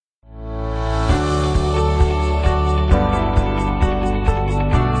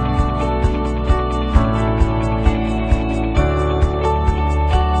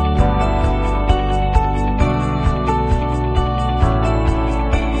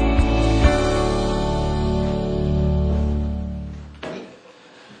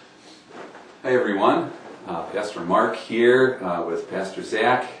Mark here with Pastor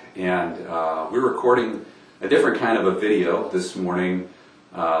Zach, and we're recording a different kind of a video this morning,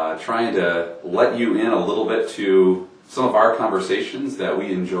 trying to let you in a little bit to some of our conversations that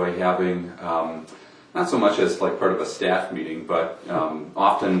we enjoy having, not so much as like part of a staff meeting, but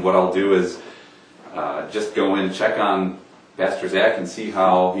often what I'll do is just go in, check on Pastor Zach and see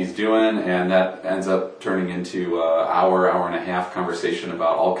how he's doing, and that ends up turning into an hour and a half conversation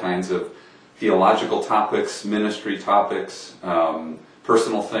about all kinds of theological topics, ministry topics,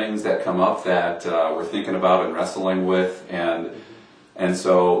 personal things that come up that we're thinking about and wrestling with, and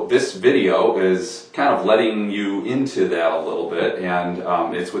so this video is kind of letting you into that a little bit,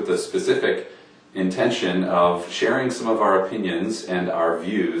 and it's with the specific intention of sharing some of our opinions and our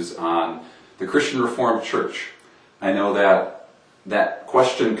views on the Christian Reformed Church. I know that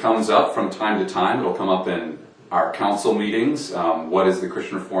question comes up from time to time. It'll come up in our council meetings. What is the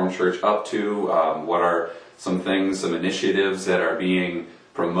Christian Reformed Church up to? What are some things, some initiatives that are being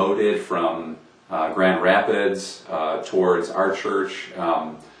promoted from Grand Rapids towards our church?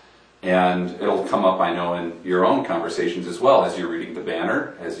 And it'll come up, I know, in your own conversations as well as you're reading the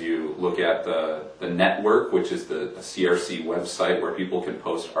banner, as you look at the network, which is the CRC website where people can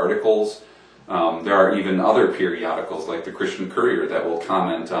post articles. There are even other periodicals like the Christian Courier that will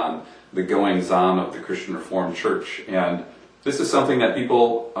comment on the goings-on of the Christian Reformed Church. And this is something that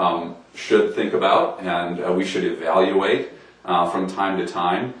people should think about, and we should evaluate from time to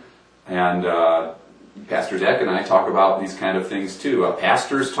time. And Pastor Zach and I talk about these kind of things too.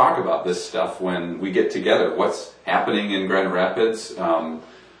 Pastors talk about this stuff when we get together. What's happening in Grand Rapids?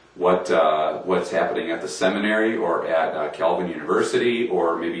 What's happening at the seminary or at Calvin University,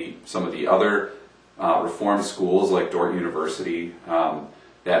 or maybe some of the other Reformed schools like Dordt University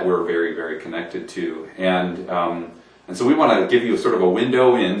that we're very, very connected to. And so we want to give you sort of a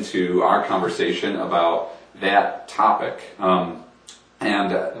window into our conversation about that topic.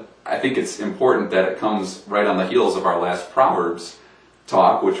 And I think it's important that it comes right on the heels of our last Proverbs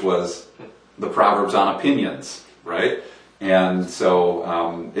talk, which was the Proverbs on opinions, right? And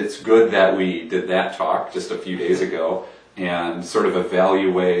so it's good that we did that talk just a few days ago and sort of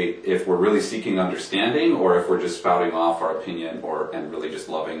evaluate if we're really seeking understanding or if we're just spouting off our opinion and really just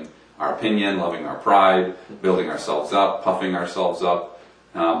loving our opinion, loving our pride, building ourselves up, puffing ourselves up,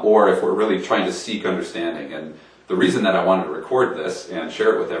 or if we're really trying to seek understanding. And the reason that I wanted to record this and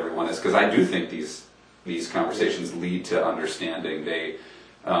share it with everyone is because I do think these conversations lead to understanding. They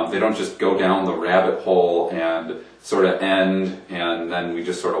don't just go down the rabbit hole and sort of end and then we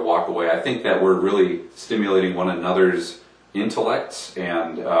just sort of walk away. I think that we're really stimulating one another's intellects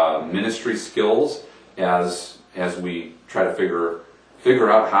and ministry skills as we try to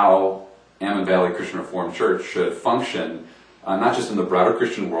figure out how Ammon Valley Christian Reformed Church should function, not just in the broader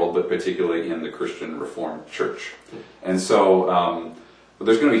Christian world, but particularly in the Christian Reformed Church. And so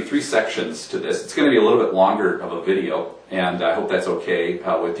there's going to be 3 sections to this. It's going to be a little bit longer of a video, and I hope that's okay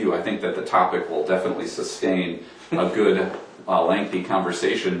with you. I think that the topic will definitely sustain a good, lengthy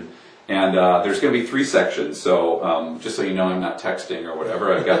conversation. And there's going to be 3 sections, so just so you know I'm not texting or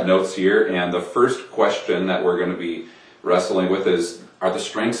whatever, I've got notes here. And the first question that we're going to be wrestling with are the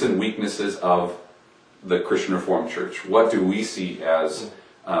strengths and weaknesses of the Christian Reformed Church. What do we see as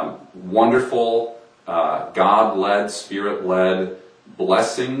wonderful, God-led, Spirit-led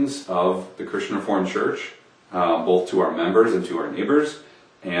blessings of the Christian Reformed Church, both to our members and to our neighbors,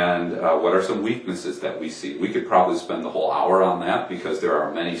 and what are some weaknesses that we see? We could probably spend the whole hour on that because there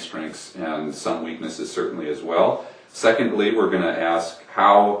are many strengths and some weaknesses certainly as well. Secondly, we're going to ask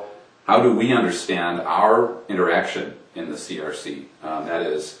how do we understand our interaction in the CRC? That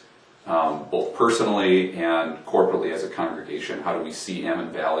is, both personally and corporately as a congregation. How do we see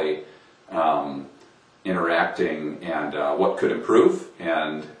Ammon Valley interacting, and what could improve,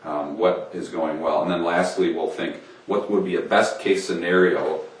 and what is going well? And then lastly, we'll think what would be a best case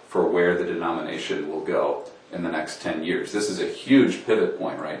scenario for where the denomination will go in the next 10 years. This is a huge pivot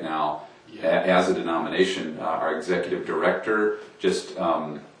point right now as a denomination. Our executive director just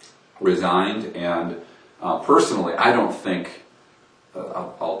resigned, and personally, I don't think,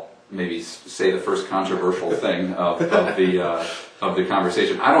 I'll maybe say the first controversial thing of the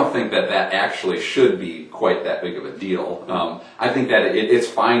conversation. I don't think that actually should be quite that big of a deal. I think that it's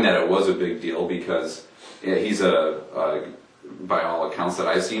fine that it was a big deal because he's by all accounts that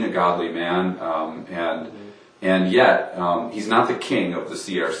I've seen, a godly man, and yet he's not the king of the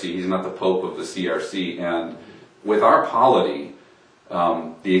CRC. He's not the pope of the CRC. And with our polity,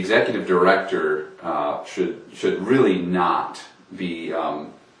 the executive director should really not be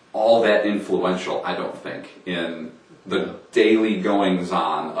all that influential, I don't think, in the daily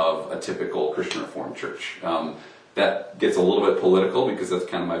goings-on of a typical Christian Reformed church. that gets a little bit political because that's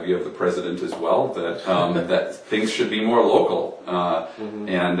kind of my view of the president as well, that that things should be more local.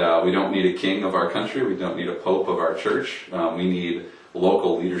 And we don't need a king of our country. We don't need a pope of our church. We need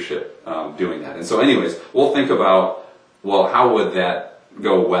local leadership doing that. And so anyways, we'll think about, well, how would that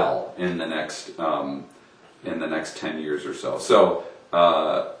go well in the next 10 years or so. So,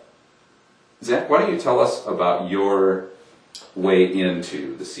 Zach, why don't you tell us about your way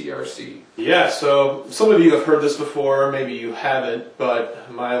into the CRC? Yeah, so some of you have heard this before, maybe you haven't,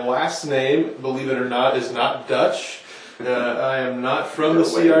 but my last name, believe it or not, is not Dutch. I am not from the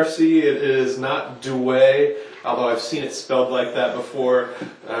CRC. It is not Douay, although I've seen it spelled like that before.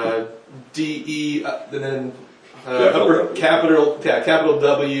 D-E, and then capital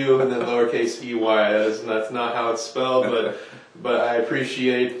W, and then lowercase e-y. That's not how it's spelled, but I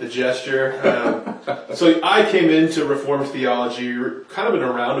appreciate the gesture. So I came into Reformed theology kind of in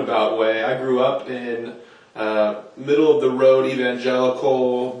a roundabout way. I grew up in middle of the road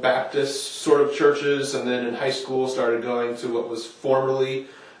evangelical Baptist sort of churches, and then in high school started going to what was formerly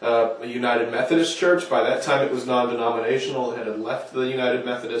a United Methodist church. By that time it was non-denominational. It had left the United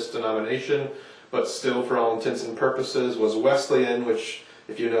Methodist denomination, but still for all intents and purposes was Wesleyan, which,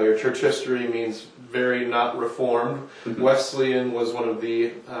 if you know your church history, means very not Reformed. Wesleyan was one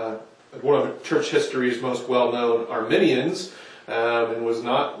of church history's most well-known Arminians, and was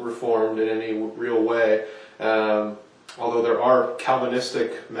not Reformed in any real way. Although there are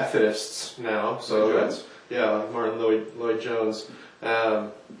Calvinistic Methodists now, so that's, Martin Lloyd-Jones.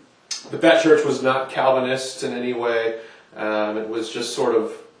 But that church was not Calvinist in any way. It was just sort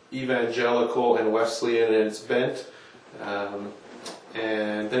of evangelical and Wesleyan in its bent.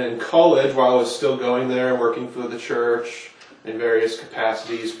 And then in college, while I was still going there, working for the church in various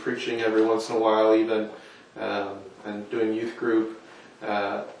capacities, preaching every once in a while even, and doing youth group,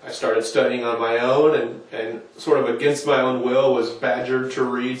 I started studying on my own, and sort of against my own will was badgered to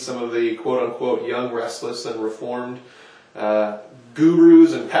read some of the quote-unquote young, restless, and reformed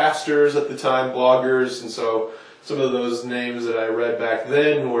gurus and pastors at the time, bloggers. And so some of those names that I read back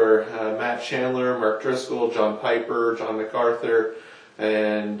then were Matt Chandler, Mark Driscoll, John Piper, John MacArthur,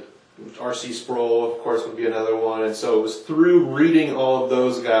 and R.C. Sproul, of course, would be another one. And so it was through reading all of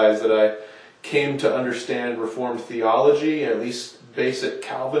those guys that I came to understand Reformed theology, at least basic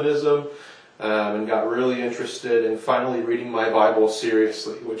Calvinism, and got really interested in finally reading my Bible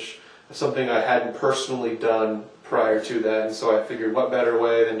seriously, which is something I hadn't personally done prior to that. And so I figured, what better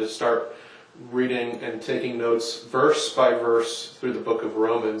way than to start reading and taking notes verse by verse through the book of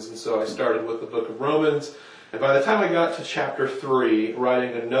Romans. And so I started with the book of Romans, and by the time I got to chapter 3,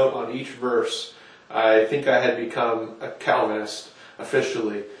 writing a note on each verse, I think I had become a Calvinist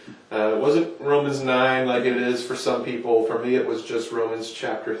officially. It wasn't Romans 9 like it is for some people. For me, it was just Romans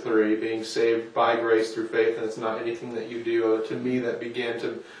chapter 3, being saved by grace through faith, and it's not anything that you do. To me, that began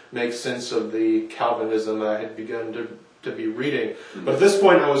to make sense of the Calvinism I had begun to be reading. But at this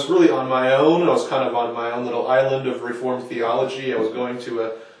point, I was really on my own. I was kind of on my own little island of Reformed theology. I was going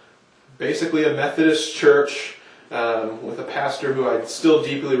to basically a Methodist church with a pastor who I still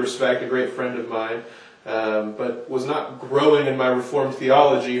deeply respect, a great friend of mine, but was not growing in my Reformed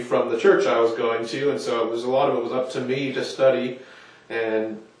theology from the church I was going to. And so a lot of it was up to me to study.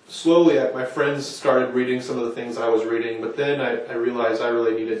 And slowly my friends started reading some of the things I was reading, but then I realized I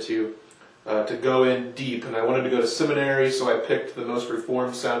really needed to go in deep, and I wanted to go to seminary, so I picked the most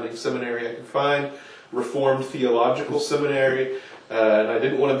Reformed sounding seminary I could find, Reformed Theological Seminary, and I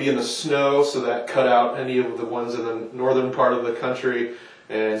didn't want to be in the snow, so that cut out any of the ones in the northern part of the country,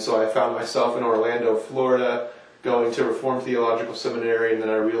 and so I found myself in Orlando, Florida, going to Reformed Theological Seminary, and then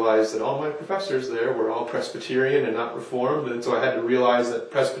I realized that all my professors there were all Presbyterian and not Reformed, and so I had to realize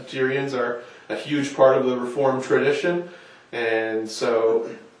that Presbyterians are a huge part of the Reformed tradition, and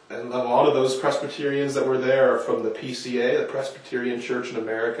a lot of those Presbyterians that were there are from the PCA, the Presbyterian Church in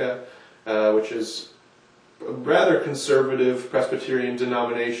America, which is a rather conservative Presbyterian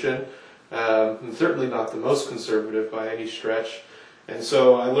denomination, and certainly not the most conservative by any stretch. And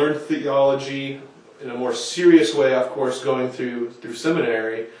so I learned theology in a more serious way, of course, going through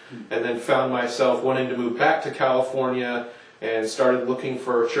seminary, and then found myself wanting to move back to California and started looking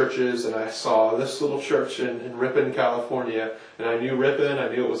for churches, and I saw this little church in Ripon, California, and I knew Ripon, I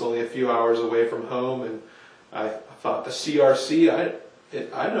knew it was only a few hours away from home, and I thought the CRC,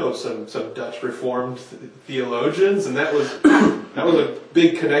 I know some Dutch Reformed theologians, and that was a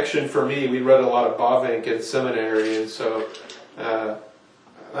big connection for me. We read a lot of Bavinck in seminary, and so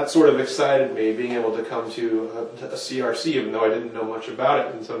that sort of excited me, being able to come to a CRC, even though I didn't know much about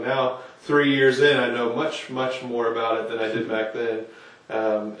it. And so now, 3 years in, I know much, much more about it than I did back then.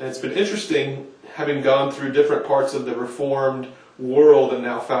 And it's been interesting having gone through different parts of the Reformed world and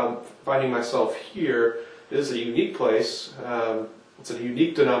now finding myself here. It is a unique place. It's a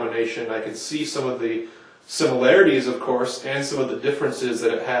unique denomination. I can see some of the similarities, of course, and some of the differences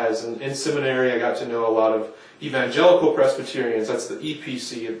that it has. And in seminary, I got to know a lot of evangelical Presbyterians. That's the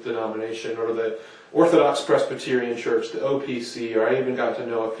EPC denomination, or the Orthodox Presbyterian Church, the OPC, or I even got to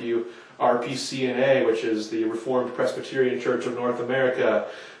know a few RPCNA, which is the Reformed Presbyterian Church of North America.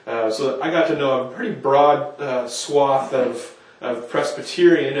 So I got to know a pretty broad swath of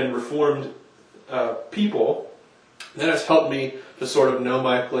Presbyterian and Reformed people. That has helped me to sort of know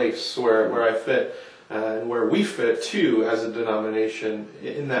my place where I fit, and where we fit too as a denomination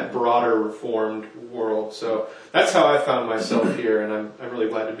in that broader Reformed world. So that's how I found myself here, and I'm really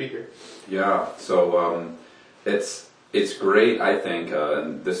glad to be here. Yeah, so it's great, I think,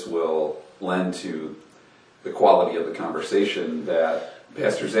 and this will lend to the quality of the conversation, that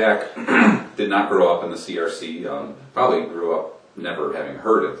Pastor Zach did not grow up in the CRC, probably grew up never having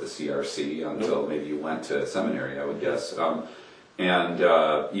heard of the CRC until maybe you went to seminary, I would guess. And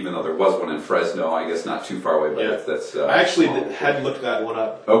even though there was one in Fresno, I guess not too far away, but that's... I actually had looked that one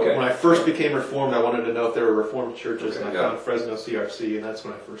up. Okay. When I first became Reformed, I wanted to know if there were Reformed churches, and I found Fresno CRC, and that's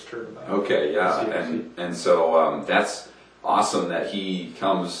when I first heard about it. Okay, yeah, and so that's awesome that he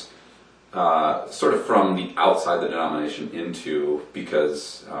comes sort of from the outside the denomination into,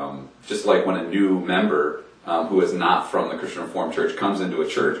 because just like when a new member who is not from the Christian Reformed Church comes into a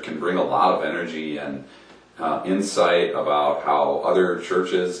church, can bring a lot of energy and insight about how other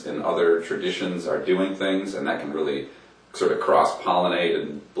churches and other traditions are doing things, and that can really sort of cross-pollinate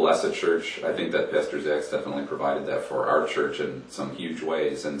and bless a church. I think that Pastor Zach's definitely provided that for our church in some huge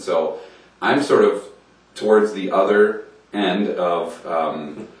ways. And so I'm sort of towards the other end of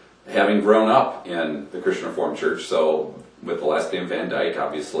having grown up in the Christian Reformed Church. So with the last name Van Dyke,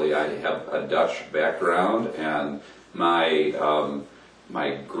 obviously I have a Dutch background, and my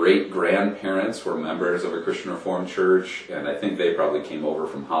great-grandparents were members of a Christian Reformed Church, and I think they probably came over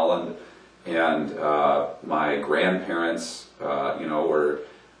from Holland. And my grandparents, were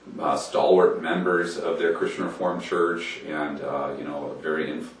stalwart members of their Christian Reformed Church, and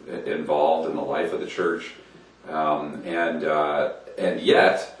very involved in the life of the church. And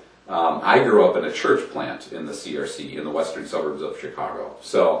yet, I grew up in a church plant in the CRC in the western suburbs of Chicago.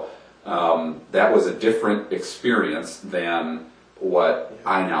 So that was a different experience than what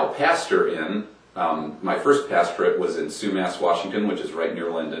I now pastor in. My first pastorate was in Sumas, Washington, which is right near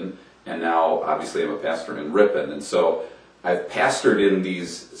Linden, and now obviously I'm a pastor in Ripon. And so I've pastored in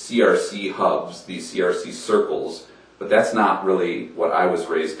these CRC hubs, these CRC circles, but that's not really what I was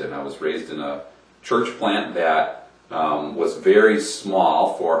raised in. I was raised in a church plant that was very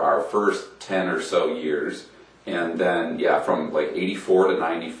small for our first 10 or so years, and then from like 84 to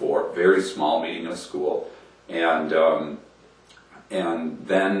 94, very small, meeting in a school. And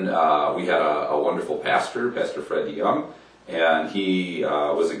then we had a wonderful pastor, Pastor Fred Young, and he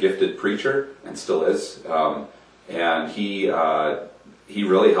was a gifted preacher and still is. And he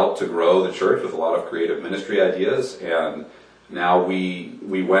really helped to grow the church with a lot of creative ministry ideas. And now we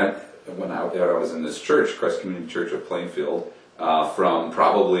went, when I was in this church, Christ Community Church of Plainfield, from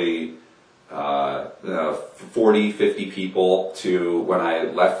probably 40, 50 people to, when I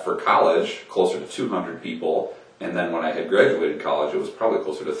left for college, closer to 200 people. And then when I had graduated college, it was probably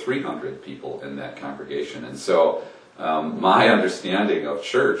closer to 300 people in that congregation. And so my understanding of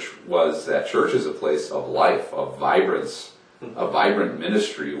church was that church is a place of life, of vibrance, a vibrant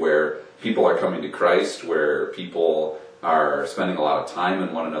ministry where people are coming to Christ, where people are spending a lot of time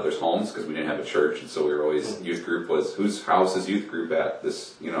in one another's homes, because we didn't have a church, and so we were always, youth group was, whose house is youth group at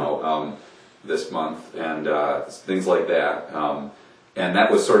this, this month, and things like that. And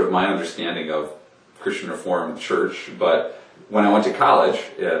that was sort of my understanding of Christian Reformed Church. But when I went to college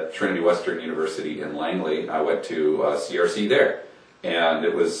at Trinity Western University in Langley, I went to CRC there, and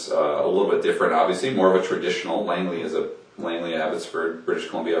it was a little bit different, obviously, more of a traditional. Langley, Abbotsford, British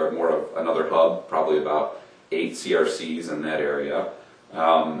Columbia, are more of another hub, probably about 8 CRCs in that area.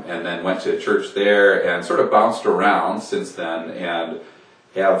 And then went to church there and sort of bounced around since then, and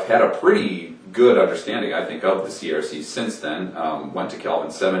have had a pretty good understanding, I think, of the CRC since then. Went to Calvin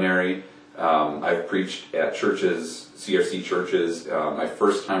Seminary. I've preached at churches, CRC churches. My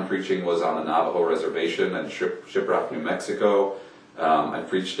first time preaching was on the Navajo Reservation in Shiprock, New Mexico. I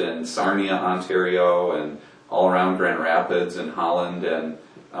preached in Sarnia, Ontario, and all around Grand Rapids and Holland, and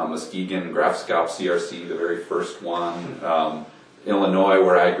Muskegon, Grafskop CRC, the very first one. Illinois,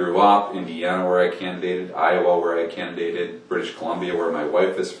 where I grew up, Indiana, where I candidated, Iowa, where I candidated, British Columbia, where my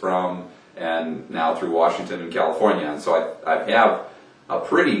wife is from, and now through Washington and California. And so I have a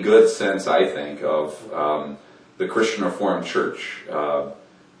pretty good sense, I think, of the Christian Reformed Church.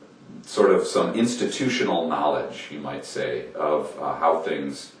 Sort of some institutional knowledge, you might say, of how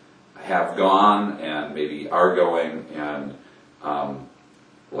things have gone and maybe are going, and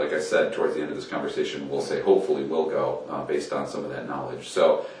like I said, towards the end of this conversation, we'll say hopefully will go based on some of that knowledge.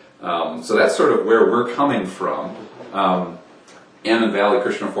 So that's sort of where we're coming from. Annan Valley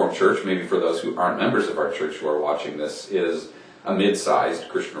Christian Reformed Church, maybe for those who aren't members of our church who are watching this, is a mid-sized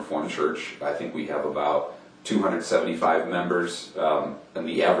Christian Reformed church. I think we have about 275 members on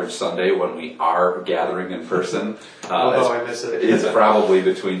the average Sunday when we are gathering in person. I miss it. It's probably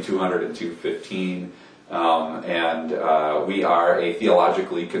between 200 and 215. And we are a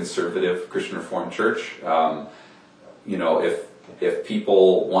theologically conservative Christian Reformed church. If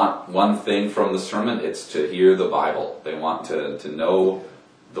people want one thing from the sermon, it's to hear the Bible. They want to know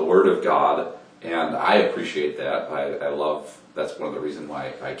the Word of God, and I appreciate that. I love, that's one of the reasons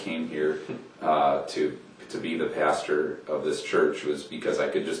why I came here to be the pastor of this church, was because I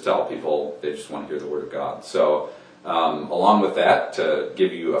could just tell people they just want to hear the Word of God. So along with that, to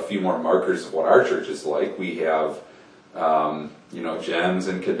give you a few more markers of what our church is like, we have gens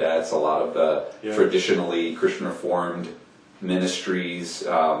and cadets, a lot of the traditionally Christian Reformed ministries,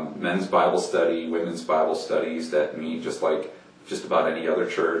 men's Bible study, women's Bible studies that meet just like just about any other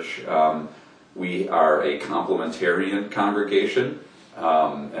church. We are a complementarian congregation,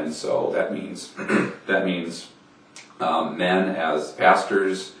 and so that means men as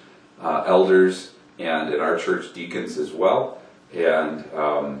pastors, elders, and in our church deacons as well.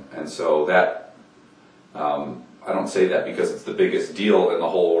 And so that I don't say that because it's the biggest deal in the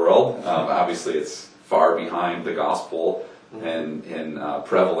whole world. Obviously, it's far behind the gospel and in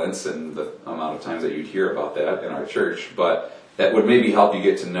prevalence and the amount of times that you'd hear about that in our church, but that would maybe help you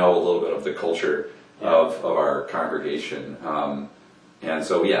get to know a little bit of the culture of our congregation. And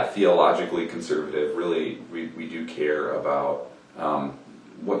so, theologically conservative, really, we do care about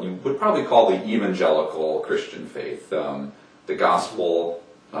what you would probably call the evangelical Christian faith. The gospel,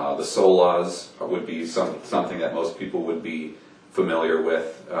 the solas would be something that most people would be familiar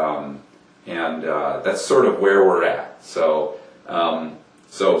with. And that's sort of where we're at. So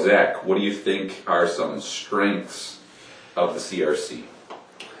Zach, what do you think are some strengths of the CRC?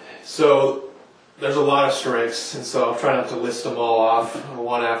 So there's a lot of strengths, and so I'll try not to list them all off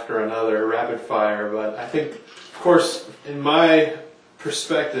one after another, rapid fire. But I think, of course, in my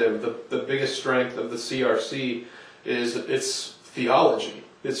perspective, the biggest strength of the CRC is its theology.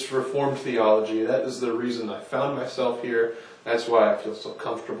 It's Reformed theology. That is the reason I found myself here. That's why I feel so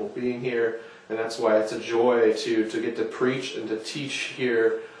comfortable being here, and that's why it's a joy to get to preach and to teach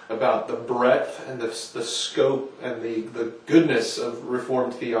here about the breadth and the scope and the goodness of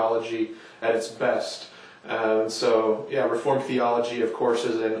Reformed theology at its best. Reformed theology, of course,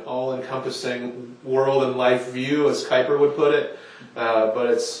 is an all-encompassing world and life view, as Kuyper would put it, but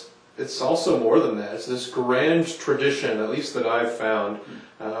it's also more than that. It's this grand tradition, at least that I've found,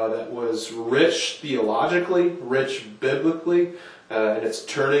 that was rich theologically, rich biblically, and it's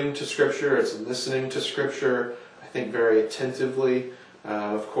turning to Scripture, it's listening to Scripture, I think very attentively.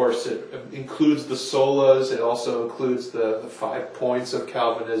 Of course, it includes the solas, it also includes the 5 points of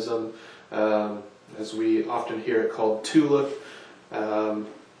Calvinism, as we often hear it called TULIP.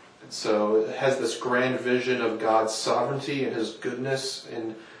 So it has this grand vision of God's sovereignty and His goodness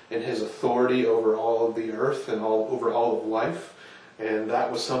and His authority over all of the earth and over all of life. And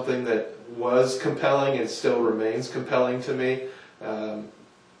that was something that was compelling and still remains compelling to me.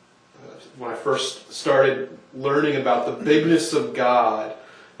 When I first started learning about the bigness of God,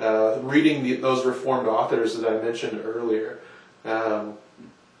 reading those Reformed authors that I mentioned earlier,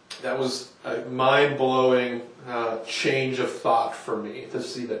 that was a mind-blowing change of thought for me, to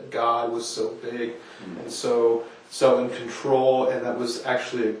see that God was so big and so in control, and that was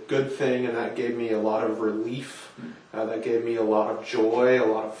actually a good thing, and that gave me a lot of relief. That gave me a lot of joy, a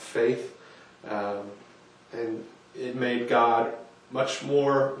lot of faith, and it made God much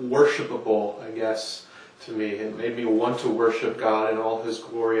more worshipable, I guess, to me. It made me want to worship God in all His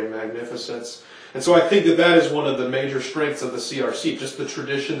glory and magnificence. And so I think that is one of the major strengths of the CRC, just the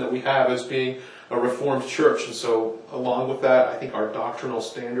tradition that we have as being a Reformed church. And so along with that, I think our doctrinal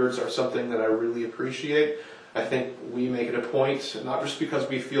standards are something that I really appreciate. I think we make it a point, not just because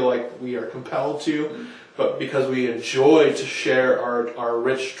we feel like we are compelled to, but because we enjoy to share our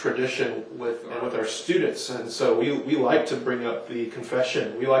rich tradition with our students. And so we like to bring up the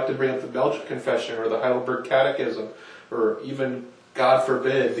confession. We like to bring up the Belgic Confession or the Heidelberg Catechism, or even, God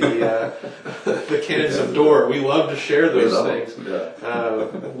forbid, the Canons of Dort. We love to share those things.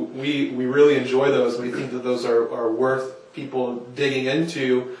 We really enjoy those. We think that those are worth people digging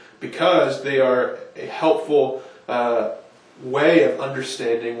into because they are a helpful way of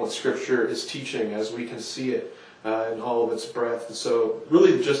understanding what Scripture is teaching as we can see it in all of its breadth. And so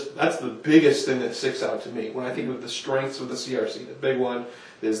really just that's the biggest thing that sticks out to me. When I think of the strengths of the CRC, the big one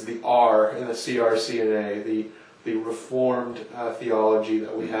is the R in the CRC&A, the Reformed theology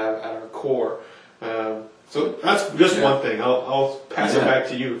that we have at our core. So that's just one thing. I'll pass it back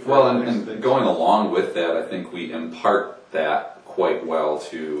to you. For well, and going along with that, I think we impart that quite well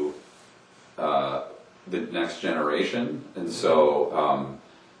to the next generation. And so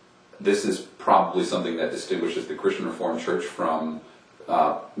this is probably something that distinguishes the Christian Reformed Church from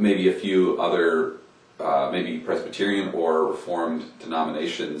maybe a few other, maybe Presbyterian or Reformed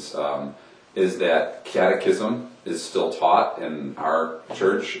denominations, is that catechism is still taught in our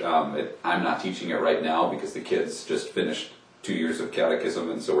church. I'm not teaching it right now because the kids just finished 2 years of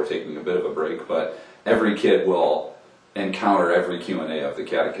catechism, and so we're taking a bit of a break. But every kid will encounter every Q&A of the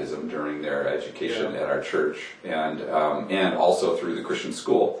catechism during their education at our church, and also through the Christian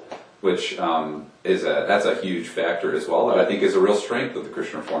school, which that's a huge factor as well. That I think is a real strength of the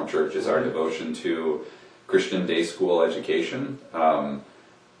Christian Reformed Church is our devotion to Christian day school education.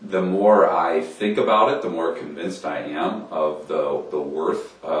 The more I think about it, the more convinced I am of the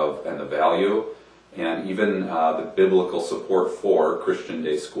worth of and the value and even the biblical support for Christian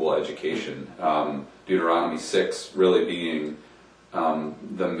day school education. Deuteronomy 6 really being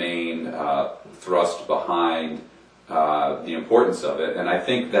the main thrust behind the importance of it. And I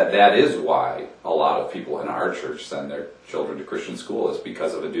think that is why a lot of people in our church send their children to Christian school, is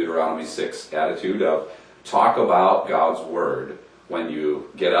because of a Deuteronomy 6 attitude of talk about God's Word. When you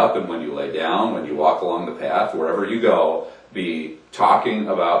get up and when you lay down, when you walk along the path, wherever you go, be talking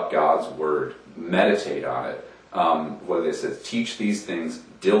about God's Word. Meditate on it. What it says, teach these things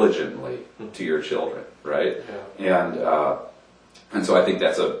diligently to your children, right? Yeah. And so I think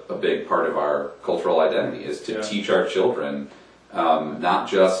that's a big part of our cultural identity, is to teach our children not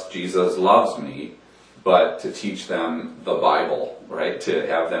just Jesus loves me, but to teach them the Bible, right? To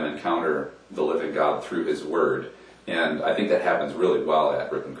have them encounter the living God through His Word. And I think that happens really well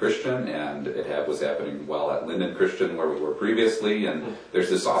at Ripon Christian, and it was happening well at Linden Christian, where we were previously. And there's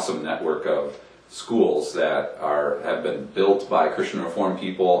this awesome network of schools that have been built by Christian Reformed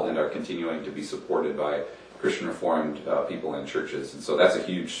people and are continuing to be supported by Christian Reformed people in churches. And so that's a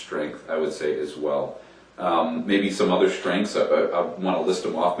huge strength, I would say, as well. Maybe some other strengths, I want to list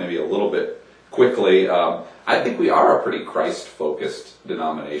them off maybe a little bit quickly. I think we are a pretty Christ-focused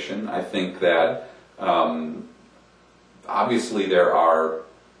denomination. I think that obviously there are,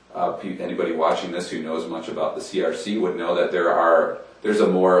 anybody watching this who knows much about the CRC would know that there's a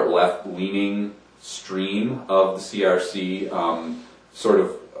more left-leaning stream of the CRC, sort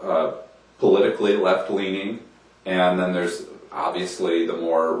of politically left-leaning, and then there's obviously the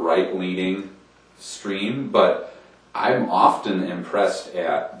more right-leaning stream. But I'm often impressed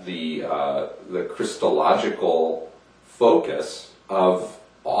at the Christological focus of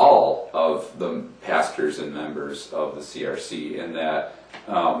all of the pastors and members of the CRC, in that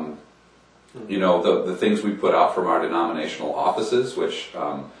the things we put out from our denominational offices, which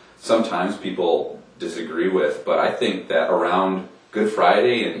sometimes people disagree with, but I think that around Good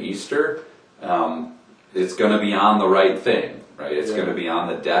Friday and Easter, it's going to be on the right thing, right? It's going to be on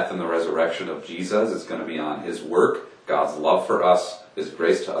the death and the resurrection of Jesus. It's going to be on His work, God's love for us, His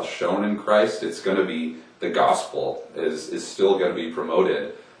grace to us shown in Christ. It's going to be the gospel is still going to be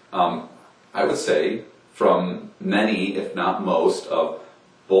promoted. I would say from many, if not most, of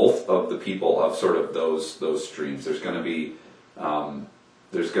both of the people of sort of those streams, there's going to be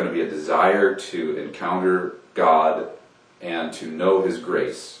a desire to encounter God and to know His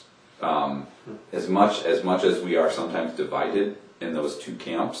grace. As much as we are sometimes divided in those two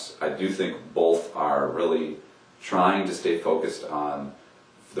camps, I do think both are really trying to stay focused on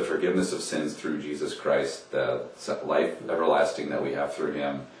the forgiveness of sins through Jesus Christ, the life everlasting that we have through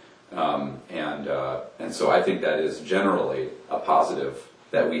Him, and so I think that is generally a positive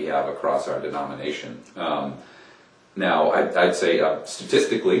that we have across our denomination. Now, I'd say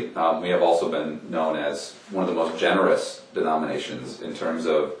statistically, we have also been known as one of the most generous denominations in terms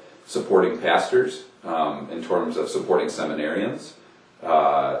of supporting pastors, in terms of supporting seminarians,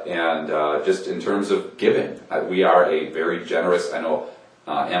 and just in terms of giving. We are a very generous, I know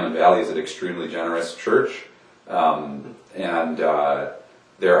Ammon Valley is an extremely generous church, and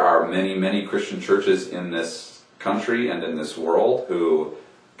there are many, many Christian churches in this country and in this world who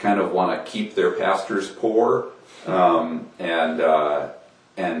kind of want to keep their pastors poor, and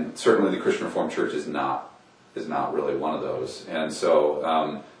certainly the Christian Reformed Church is not really one of those. And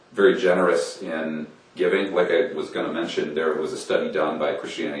so very generous in giving. Like I was going to mention, there was a study done by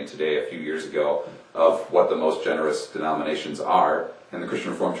Christianity Today a few years ago of what the most generous denominations are, and the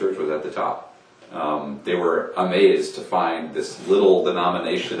Christian Reformed Church was at the top. They were amazed to find this little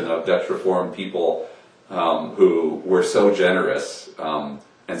denomination of Dutch Reformed people who were so generous,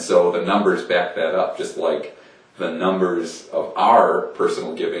 and so the numbers back that up, just like the numbers of our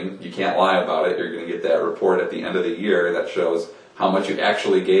personal giving. You can't lie about it. You're going to get that report at the end of the year that shows how much you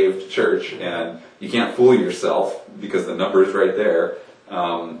actually gave to church, and you can't fool yourself because the number is right there.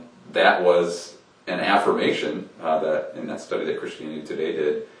 That was an affirmation that in that study that Christianity Today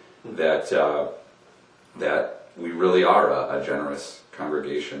did, that that we really are a generous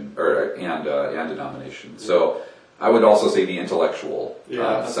congregation and denomination. So I would also say the intellectual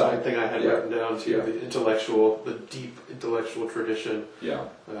that's side. one thing I had written down too. The deep intellectual tradition. Yeah.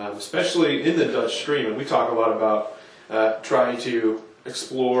 Especially in the Dutch stream, and we talk a lot about trying to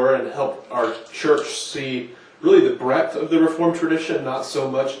explore and help our church see really the breadth of the Reformed tradition, not so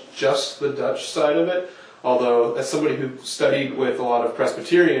much just the Dutch side of it. Although, as somebody who studied with a lot of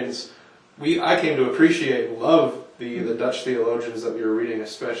Presbyterians, I came to appreciate and love the Dutch theologians that we were reading,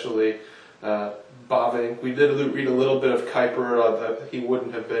 especially Bavinck. We did read a little bit of Kuyper. That he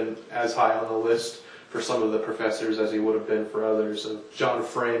wouldn't have been as high on the list for some of the professors as he would have been for others. And John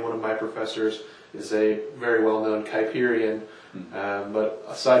Frame, one of my professors, is a very well-known Kuyperian. But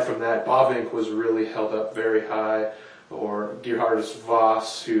aside from that, Bavinck was really held up very high. Or Gerhardus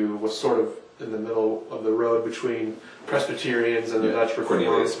Voss, who was sort of in the middle of the road between Presbyterians and the Dutch Reformed.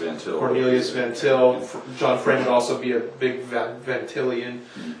 Cornelius Van Til. John Frame would also be a big Van Tillian.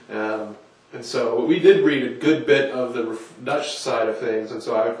 And so we did read a good bit of the Dutch side of things, and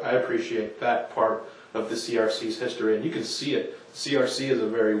so I appreciate that part of the CRC's history. And you can see it. CRC is a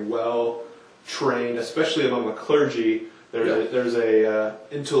very well-trained, especially among the clergy. There's a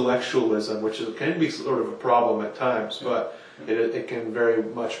intellectualism, which can be sort of a problem at times, but it can very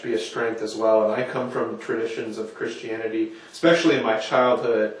much be a strength as well. And I come from traditions of Christianity, especially in my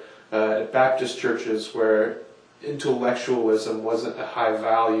childhood, at Baptist churches where intellectualism wasn't a high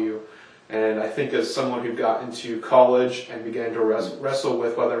value. And I think as someone who got into college and began to wrestle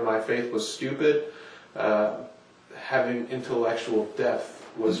with whether my faith was stupid, having intellectual depth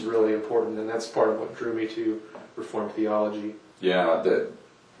was really important, and that's part of what drew me to Reformed theology. Yeah,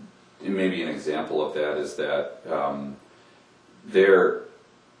 maybe an example of that is that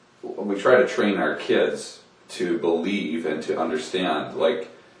we try to train our kids to believe and to understand. Like,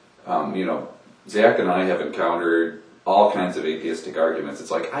 Zach and I have encountered all kinds of atheistic arguments.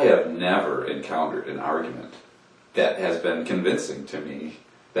 It's like, I have never encountered an argument that has been convincing to me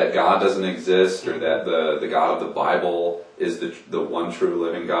that God doesn't exist, or that the God of the Bible is the one true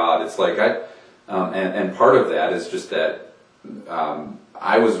living God. It's like, and part of that is just that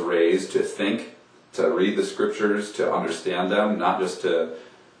I was raised to think, to read the scriptures, to understand them, not just to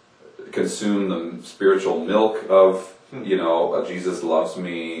consume the spiritual milk of, Jesus loves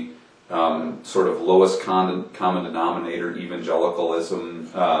me, sort of lowest common denominator evangelicalism.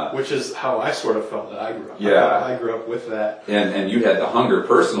 Which is how I sort of felt that I grew up. Yeah. I grew up with that. And you had the hunger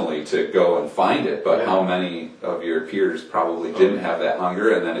personally to go and find it, but how many of your peers probably didn't have that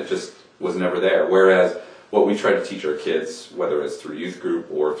hunger, and then it just was never there. Whereas what we try to teach our kids, whether it's through youth group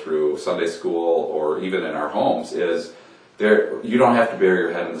or through Sunday school or even in our homes, is you don't have to bury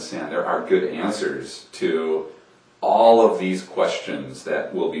your head in the sand. There are good answers to all of these questions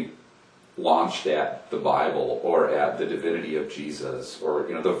that will be launched at the Bible or at the divinity of Jesus, or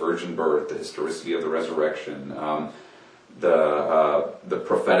the virgin birth, the historicity of the resurrection, the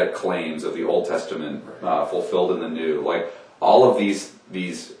prophetic claims of the Old Testament fulfilled in the New. Like, all of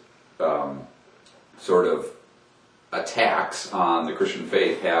these sort of attacks on the Christian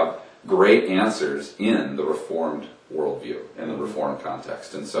faith have great answers in the Reformed worldview, in the Reformed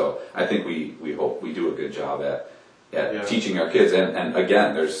context. And so I think we hope we do a good job at teaching our kids. And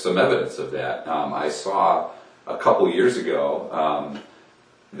again, there's some evidence of that. I saw a couple years ago,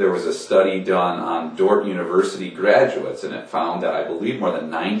 there was a study done on Dordt University graduates, and it found that I believe more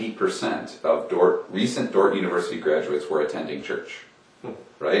than 90% of recent Dordt University graduates were attending church.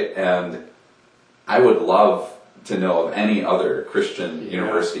 Right? And I would love to know of any other Christian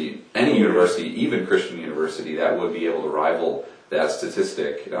university, any university, even Christian university, that would be able to rival that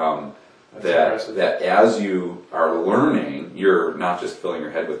statistic. That as you are learning, you're not just filling your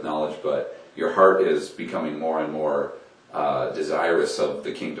head with knowledge, but your heart is becoming more and more desirous of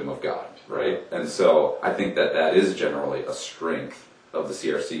the kingdom of God, right? And so I think that is generally a strength of the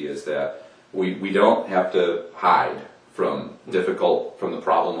CRC, is that we don't have to hide from the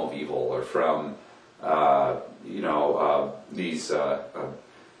problem of evil, or from these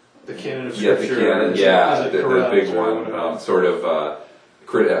The canon of Yeah, the scripture. canon, is yeah, it the correct big or one, whatever? sort of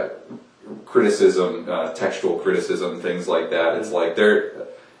criticism, textual criticism, things like that. It's like they're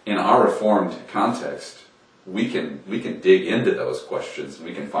in our Reformed context, we can dig into those questions and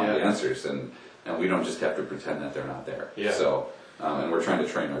we can find the answers, and we don't just have to pretend that they're not there. Yeah. So, and we're trying to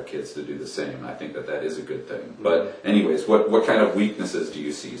train our kids to do the same. I think that is a good thing. But anyways, what kind of weaknesses do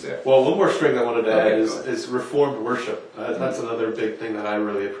you see, Zach? Well, one more strength I wanted to add Okay, is Reformed worship. That's another big thing that I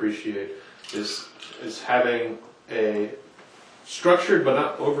really appreciate, is having a structured but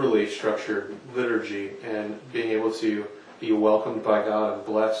not overly structured liturgy, and being able to be welcomed by God and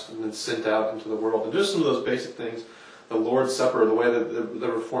blessed and then sent out into the world. And just some of those basic things, the Lord's Supper, the way that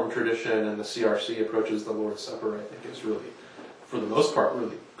the Reformed tradition and the CRC approaches the Lord's Supper, I think is really, for the most part,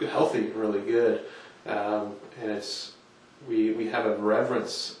 really healthy and really good. And we have a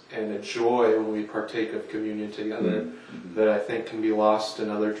reverence and a joy when we partake of communion together that I think can be lost in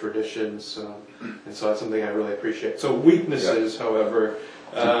other traditions. And so that's something I really appreciate. So weaknesses, however,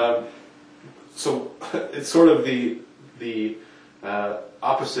 so it's sort of the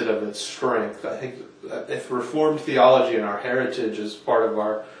opposite of its strength. I think that if Reformed theology and our heritage is part of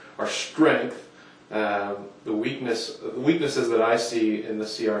our strength, the weaknesses that I see in the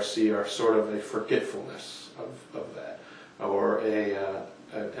CRC are sort of a forgetfulness of that, or a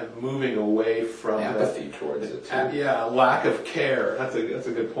moving away from Apathy towards it too. Yeah, a lack of care. That's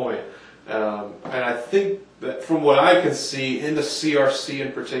a good point. And I think that from what I can see in the CRC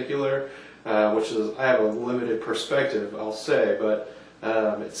in particular, which is, I have a limited perspective, I'll say, but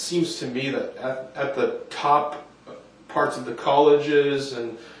it seems to me that at the top parts of the colleges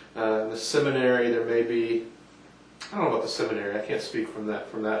and the seminary, there may be, I don't know about the seminary, I can't speak from that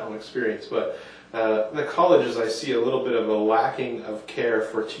own experience, but in the colleges I see a little bit of a lacking of care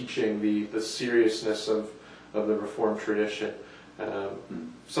for teaching the seriousness of the Reformed tradition.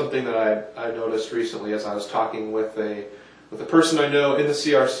 Something that I noticed recently as I was talking with a person I know in the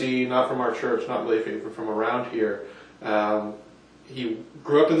CRC, not from our church, not really from around here. He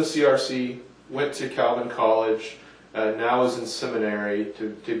grew up in the CRC, went to Calvin College, now is in seminary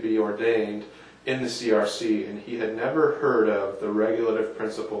to be ordained in the CRC, and he had never heard of the regulative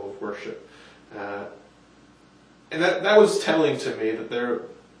principle of worship. And that was telling to me that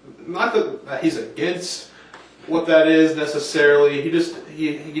not that he's against what that is necessarily, he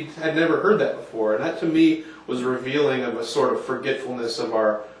had never heard that before, and that to me was revealing of a sort of forgetfulness of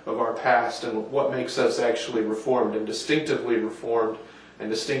our past and what makes us actually Reformed and distinctively Reformed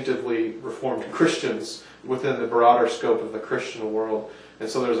Christians within the broader scope of the Christian world. And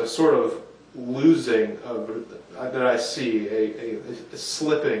so there's a sort of losing that I see, a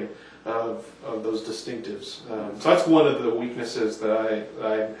slipping of those distinctives. So that's one of the weaknesses that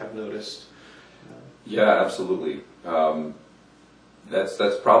I have noticed. Yeah, absolutely.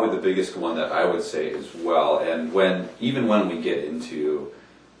 That's probably the biggest one that I would say as well. And even when we get into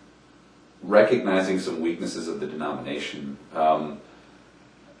recognizing some weaknesses of the denomination, I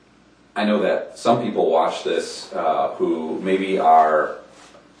know that some people watch this who maybe are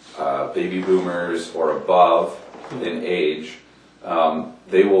baby boomers or above in age.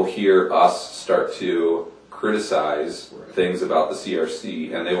 They will hear us start to criticize things about the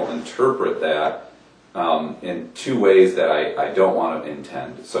CRC, and they will interpret that in two ways that I don't want to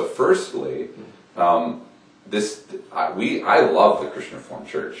intend. So firstly, I love the Christian Reformed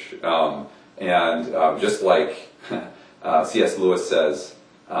Church, and just like C.S. Lewis says,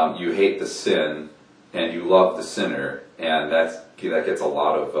 you hate the sin and you love the sinner, and that gets a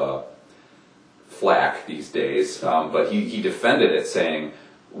lot of flack these days. But he defended it, saying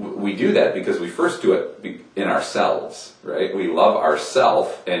we do that because we first do it in ourselves, right? We love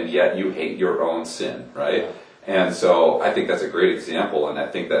ourselves, and yet you hate your own sin, right? And so I think that's a great example, and I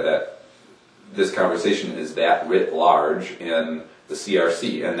think that this conversation is that writ large in the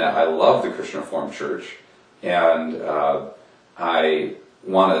CRC, and that I love the Christian Reformed Church, and I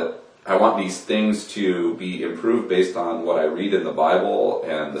want these things to be improved based on what I read in the Bible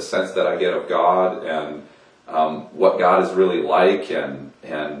and the sense that I get of God, and what God is really like, and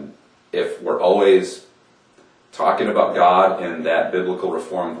if we're always talking about God in that biblical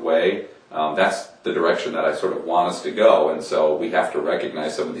Reformed way, that's the direction that I sort of want us to go. And so we have to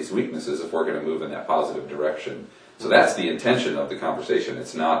recognize some of these weaknesses if we're going to move in that positive direction. So that's the intention of the conversation.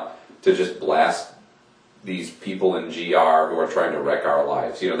 It's not to just blast these people in GR who are trying to wreck our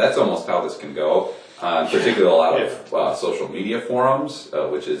lives. That's almost how this can go, particularly a lot of social media forums,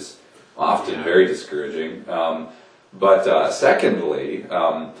 which is often very discouraging. But secondly,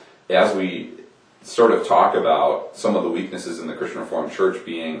 as we sort of talk about some of the weaknesses in the Christian Reformed Church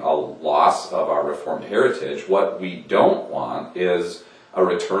being a loss of our Reformed heritage, what we don't want is a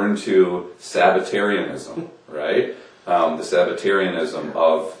return to Sabbatarianism, right? The Sabbatarianism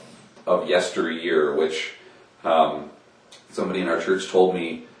of yesteryear, which somebody in our church told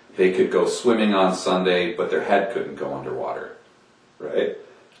me they could go swimming on Sunday, but their head couldn't go underwater, right?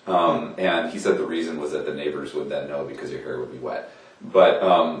 And he said the reason was that the neighbors would then know because your hair would be wet. But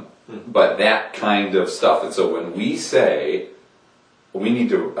that kind of stuff. And so when we say we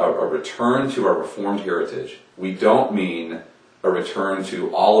need a return to our Reformed heritage, we don't mean a return to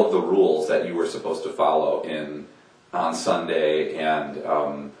all of the rules that you were supposed to follow on Sunday and,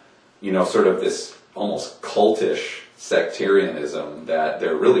 sort of this almost cultish sectarianism that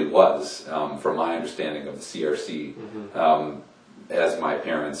there really was, from my understanding of the CRC, as my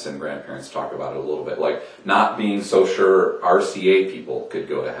parents and grandparents talk about it a little bit, like not being so sure RCA people could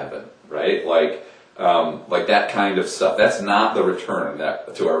go to heaven, right? Like that kind of stuff. That's not the return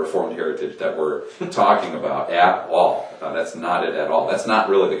to our Reformed heritage that we're talking about at all. That's not it at all. That's not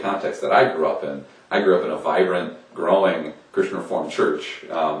really the context that I grew up in. I grew up in a vibrant, growing Christian Reformed church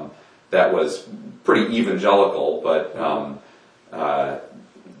that was pretty evangelical, but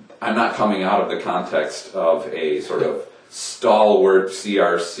I'm not coming out of the context of a sort of stalwart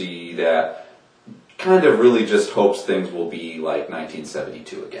CRC that kind of really just hopes things will be like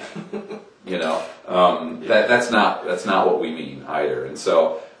 1972 again. That's not what we mean either. And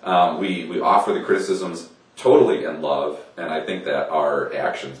so we offer the criticisms totally in love, and I think that our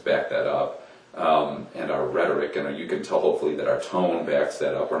actions back that up, and our rhetoric, and you can tell hopefully that our tone backs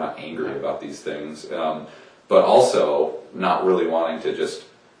that up. We're not angry about these things, but also not really wanting to just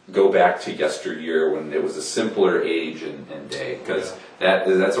go back to yesteryear when it was a simpler age and day, because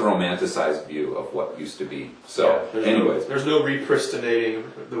that's a romanticized view of what used to be. So, anyways. There's no repristinating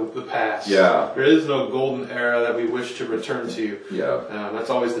the past. Yeah. There is no golden era that we wish to return to. Yeah.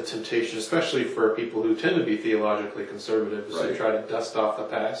 That's always the temptation, especially for people who tend to be theologically conservative, right. to try to dust off the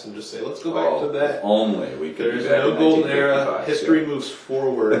past and just say, let's go back to that. Only we could. There's no golden era. History moves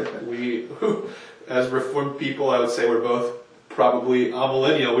forward. We, as Reformed people, I would say we're both probably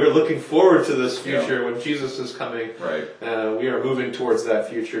amillennial. We're looking forward to this future when Jesus is coming. Right. We are moving towards that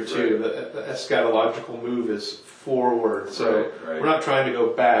future too. Right. The eschatological move is forward. So right. we're not trying to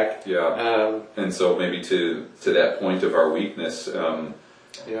go back. Yeah. And so maybe to that point of our weakness, I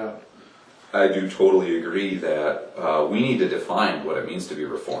do totally agree that we need to define what it means to be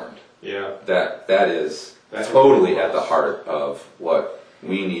Reformed. Yeah. That is totally at the heart of what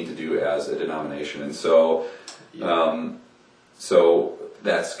we need to do as a denomination. And so so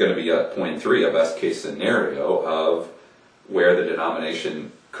that's going to be a point 3, a best case scenario of where the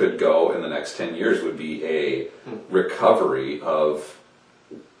denomination could go in the next 10 years would be a recovery of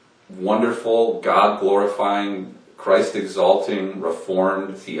wonderful, God-glorifying, Christ-exalting,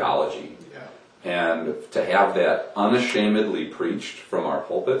 Reformed theology. Yeah. And to have that unashamedly preached from our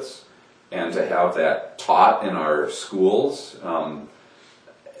pulpits, and to have that taught in our schools, and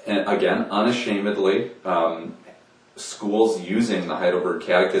again, unashamedly, schools using the Heidelberg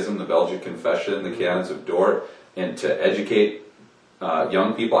Catechism, the Belgic Confession, the Canons of Dort, and to educate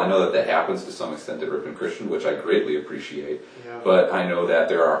young people. I know that happens to some extent at Ripon Christian, which I greatly appreciate. Yeah. But I know that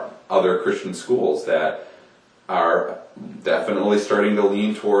there are other Christian schools that are definitely starting to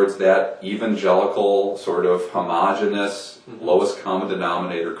lean towards that evangelical, sort of homogenous, lowest common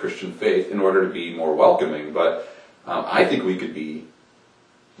denominator Christian faith in order to be more welcoming. But I think we could be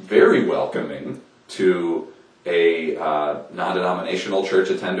very welcoming to a non-denominational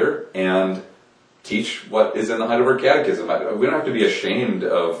church attender and teach what is in the Heidelberg Catechism. We don't have to be ashamed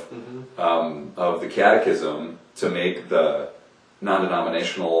of the Catechism to make the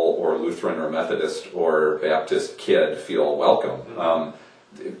non-denominational or Lutheran or Methodist or Baptist kid feel welcome.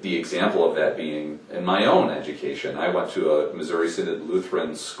 The example of that being in my own education. I went to a Missouri Synod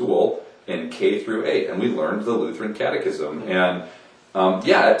Lutheran school in K through 8, and we learned the Lutheran Catechism. And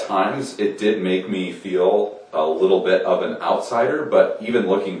at times it did make me feel a little bit of an outsider, but even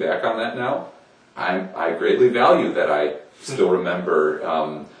looking back on that now, I greatly value that I still remember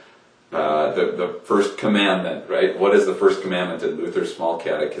the first commandment, right? What is the first commandment in Luther's Small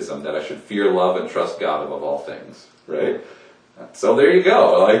Catechism? That I should fear, love, and trust God above all things, right? So there you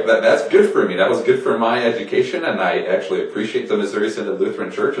go. Like that's good for me. That was good for my education, and I actually appreciate the Missouri Synod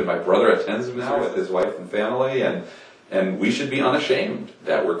Lutheran Church, and my brother attends them now with his wife and family, and we should be unashamed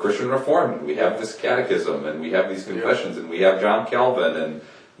that we're Christian Reformed. We have this catechism, and we have these confessions, and we have John Calvin, and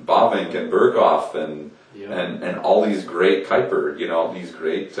Bavinck, and Berghoff, and all these great Kuyper, these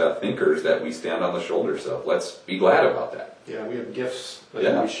great thinkers that we stand on the shoulders of. Let's be glad about that. Yeah, we have gifts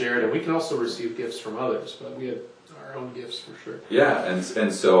that we shared, and we can also receive gifts from others, but we have our own gifts for sure. Yeah,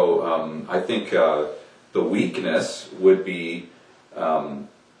 and so I think the weakness would be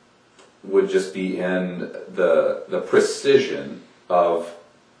would just be in the precision of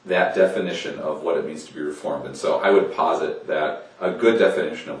that definition of what it means to be reformed. And so I would posit that a good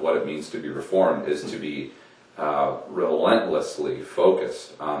definition of what it means to be reformed is to be relentlessly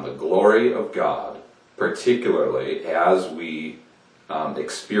focused on the glory of God, particularly as we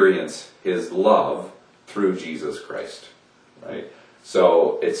experience His love through Jesus Christ, right?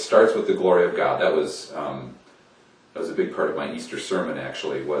 So it starts with the glory of God. That was a big part of my Easter sermon,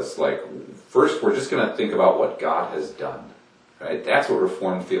 actually, was like, first we're just going to think about what God has done, right? That's what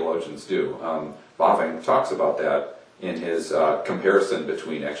Reformed theologians do. Bavinck talks about that in his comparison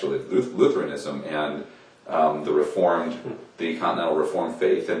between actually Lutheranism and the Continental Reformed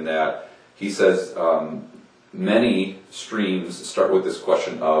faith, in that he says many streams start with this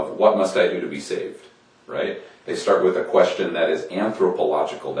question of what must I do to be saved, right? They start with a question that is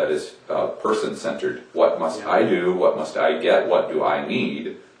anthropological, that is person-centered. What must I do? What must I get? What do I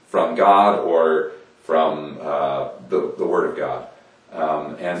need from God or from the Word of God?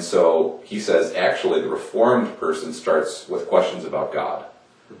 And so he says, actually, the Reformed person starts with questions about God.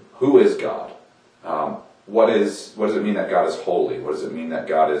 Who is God? What does it mean that God is holy? What does it mean that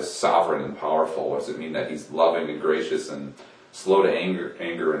God is sovereign and powerful? What does it mean that He's loving and gracious and slow to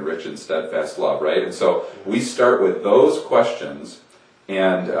anger and rich in steadfast love, right? And so we start with those questions,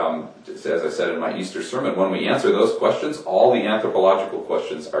 and as I said in my Easter sermon, when we answer those questions, all the anthropological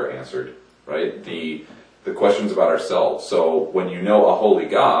questions are answered, right? The questions about ourselves. So when you know a holy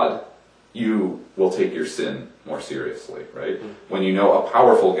God, you will take your sin more seriously, right? When you know a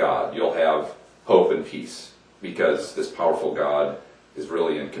powerful God, you'll have hope and peace, because this powerful God is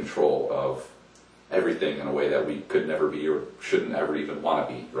really in control of everything in a way that we could never be or shouldn't ever even want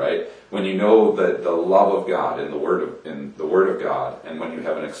to be, right? When you know the love of God in the Word of God, and when you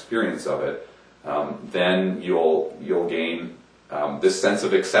have an experience of it, then you'll gain this sense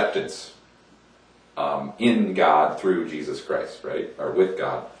of acceptance in God through Jesus Christ, right? Or with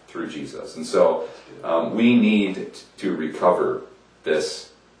God through Jesus. And so we need to recover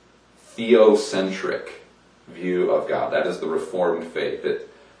this theocentric view of God. That is the Reformed faith. That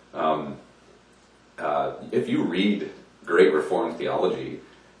if you read great Reformed theology,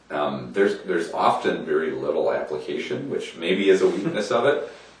 there's often very little application, which maybe is a weakness of it.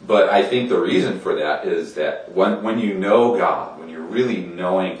 But I think the reason for that is that when you know God, when you're really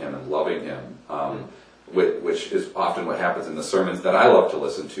knowing Him and loving Him, which is often what happens in the sermons that I love to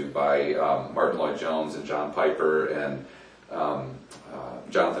listen to by Martin Lloyd-Jones and John Piper and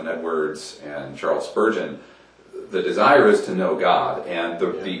Jonathan Edwards and Charles Spurgeon, the desire is to know God, and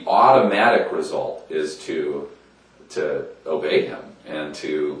the automatic result is to obey Him and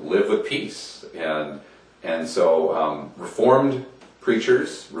to live with peace. And so Reformed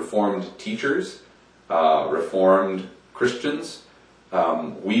preachers, Reformed teachers, Reformed Christians,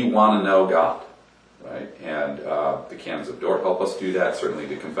 we want to know God, right? And the canons of Dort help us do that. Certainly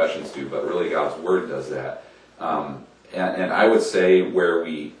the confessions do, but really God's Word does that. And I would say where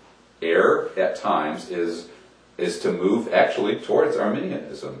we err at times is to move actually towards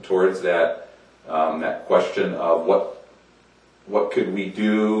Arminianism, towards that question of what could we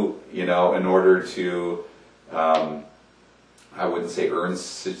do, in order to, I wouldn't say earn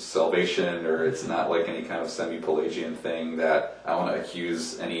salvation, or it's not like any kind of semi-Pelagian thing that I want to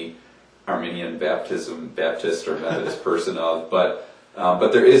accuse any Arminian Baptist or Methodist person of, but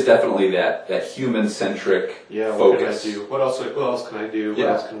there is definitely that human-centric focus. What else can I do? What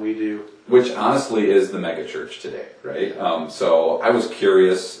else can we do? Which honestly is the megachurch today, right? So I was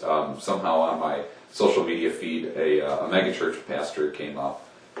curious, somehow on my social media feed, a megachurch pastor came up,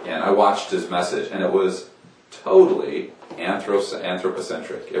 and I watched his message, and it was totally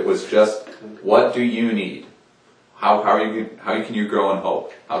anthropocentric. It was just, what do you need? How can you grow in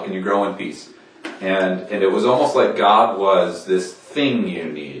hope? How can you grow in peace? And it was almost like God was this thing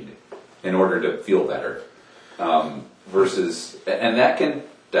you need in order to feel better. And that can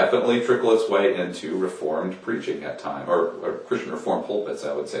definitely trickle its way into Reformed preaching at times, or Christian Reformed pulpits,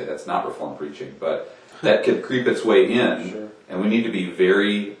 I would say. That's not Reformed preaching, but that could creep its way in, sure. And we need to be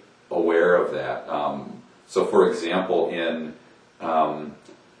very aware of that. So, for example, in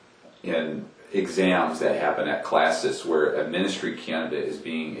exams that happen at classes where a ministry candidate is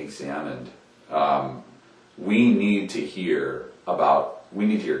being examined, we need to hear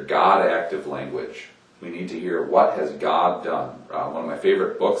God-active language. We need to hear, what has God done? One of my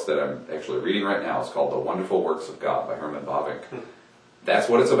favorite books that I'm actually reading right now is called The Wonderful Works of God by Herman Bavinck. That's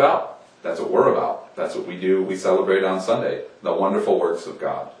what it's about. That's what we're about. That's what we do. We celebrate on Sunday. The wonderful works of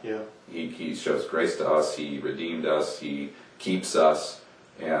God. Yeah. He shows grace to us. He redeemed us. He keeps us.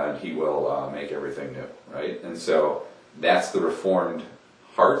 And He will make everything new, right? And so that's the Reformed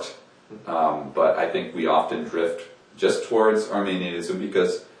heart. But I think we often drift just towards Arminianism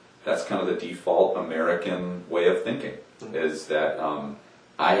because that's kind of the default American way of thinking, is that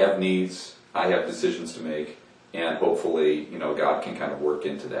I have needs, I have decisions to make, and hopefully, God can kind of work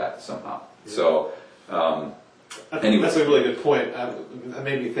into that somehow. Yeah. So, anyway. That's a really good point. That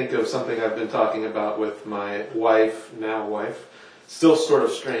made me think of something I've been talking about with my now wife. Still sort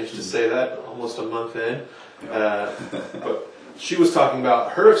of strange to say that, almost a month in. Yeah. But she was talking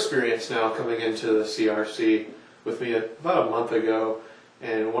about her experience now coming into the CRC with me about a month ago.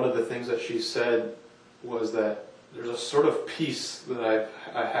 And one of the things that she said was that there's a sort of peace that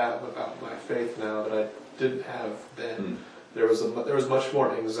I have about my faith now that I didn't have then. There was much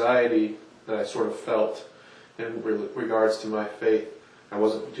more anxiety that I sort of felt in regards to my faith. I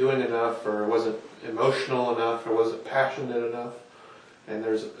wasn't doing enough, or I wasn't emotional enough, or wasn't passionate enough. And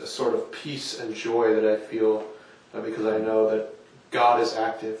there's a sort of peace and joy that I feel because I know that God is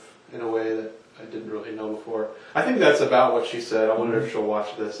active in a way that I didn't really know before. I think that's about what she said. I wonder if she'll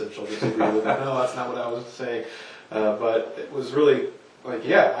watch this and she'll disagree with it. No, that's not what I was saying. But it was really like,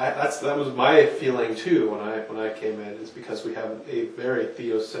 that was my feeling too when I came in. Is because we have a very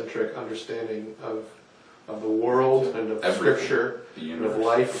theocentric understanding of the world and of Scripture, and of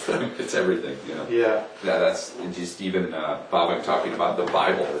life. It's everything. Yeah. That's just even Bob. I'm talking about the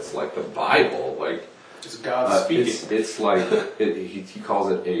Bible. It's like the Bible, like. It's God speaking. It's like he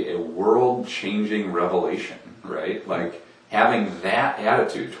calls it a world-changing revelation, right? Like having that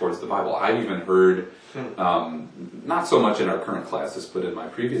attitude towards the Bible. I've even heard, not so much in our current classes, but in my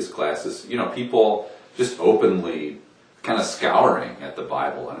previous classes, people just openly kind of scouring at the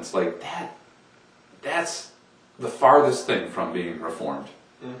Bible, and it's like that's the farthest thing from being Reformed.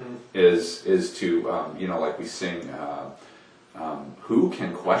 Is to like we sing. Who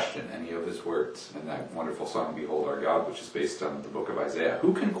can question any of his words? And that wonderful song, Behold Our God, which is based on the book of Isaiah.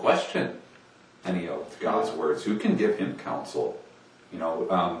 Who can question any of God's words? Who can give him counsel?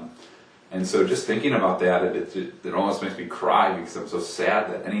 And so just thinking about that, it almost makes me cry because I'm so sad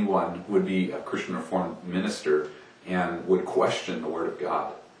that anyone would be a Christian Reformed minister and would question the Word of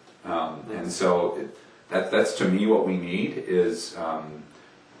God. And so that's to me what we need is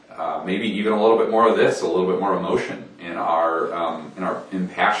maybe even a little bit more of this, a little bit more emotion in our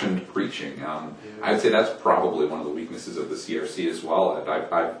impassioned preaching. I would say that's probably one of the weaknesses of the CRC as well.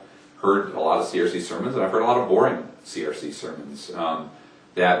 I've heard a lot of CRC sermons, and I've heard a lot of boring CRC sermons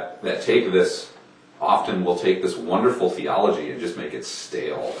that will take this wonderful theology and just make it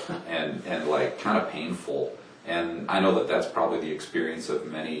stale and like kind of painful. And I know that that's probably the experience of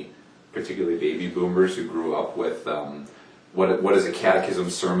many, particularly baby boomers who grew up with what is a catechism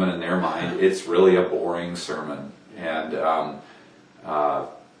sermon in their mind. It's really a boring sermon. And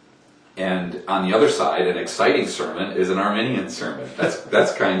on the other side, an exciting sermon is an Arminian sermon.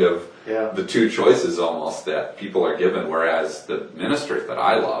 That's kind of the two choices almost that people are given. Whereas the ministers that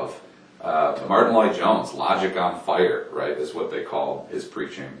I love, Martin Lloyd-Jones, Logic on Fire, right, is what they call his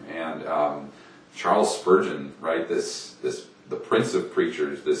preaching, and Charles Spurgeon, right, the Prince of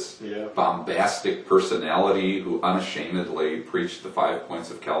Preachers, this bombastic personality who unashamedly preached the 5 points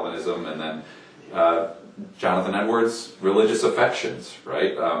of Calvinism, and then Jonathan Edwards, religious affections,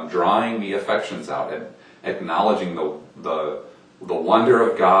 right? Drawing the affections out and acknowledging the wonder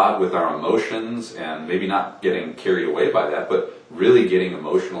of God with our emotions, and maybe not getting carried away by that, but really getting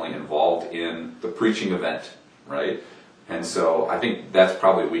emotionally involved in the preaching event, right? And so I think that's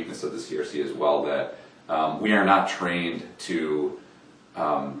probably a weakness of the CRC as well, that we are not trained to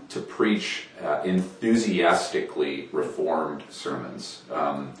preach enthusiastically Reformed sermons,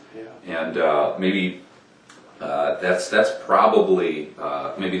 and maybe that's probably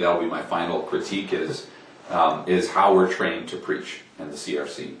maybe that'll be my final critique is how we're trained to preach in the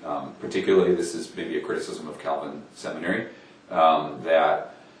CRC. Particularly, this is maybe a criticism of Calvin Seminary,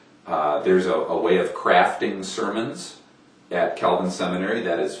 that there's a way of crafting sermons at Calvin Seminary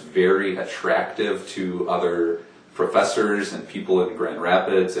that is very attractive to other professors and people in Grand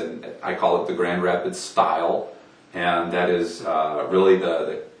Rapids, and I call it the Grand Rapids style, and that is really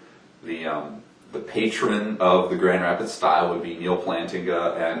the patron of the Grand Rapids style would be Neil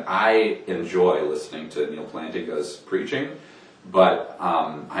Plantinga, and I enjoy listening to Neil Plantinga's preaching, but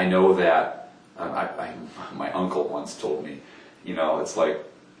I know that my uncle once told me, it's like,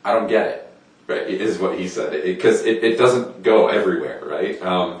 I don't get it. Right, is what he said, because it doesn't go everywhere, right?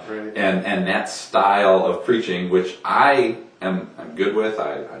 Right. And that style of preaching, which I'm good with,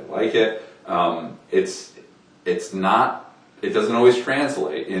 I like it. It's not. It doesn't always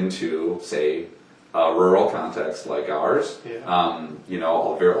translate into, say, a rural context like ours. Yeah. You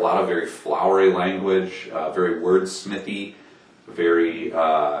know, a lot of very flowery language, very wordsmithy, very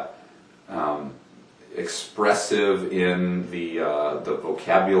expressive in the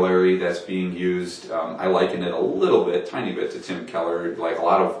vocabulary that's being used. I liken it a little bit, tiny bit, to Tim Keller, like a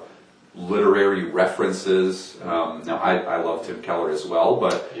lot of literary references. Now, I love Tim Keller as well,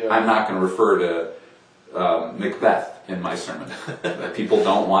 but Yeah. I'm not going to refer to Macbeth in my sermon. People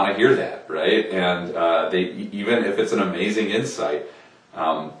don't want to hear that, right? And they, even if it's an amazing insight,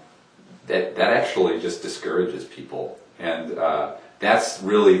 that actually just discourages people. And that's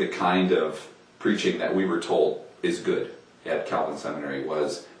really the kind of preaching that we were told is good at Calvin Seminary,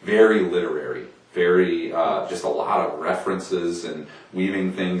 was very literary, very just a lot of references and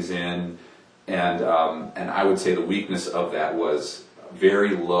weaving things in. And I would say the weakness of that was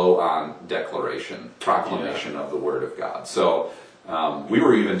very low on declaration, proclamation of the Word of God. So we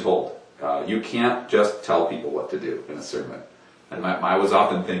were even told, you can't just tell people what to do in a sermon. And I was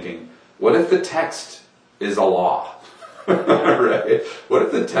often thinking, what if the text is a law? Right? What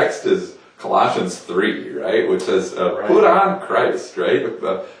if the text is Colossians 3, right? Which says, put on Christ, right?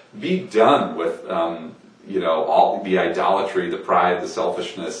 Be done with, all the idolatry, the pride, the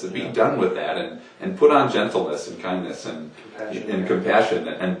selfishness, and be done with that, and put on gentleness and kindness and compassion,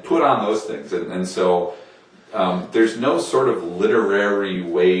 and put on those things. And so there's no sort of literary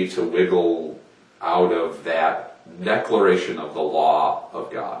way to wiggle out of that declaration of the law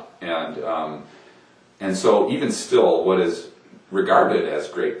of God. And so even still, what is regarded as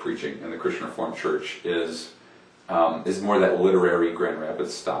great preaching in the Christian Reformed Church is more that literary Grand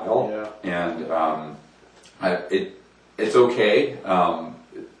Rapids style. Yeah. And it's okay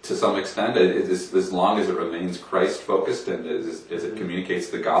to some extent, as long as it remains Christ focused and as it communicates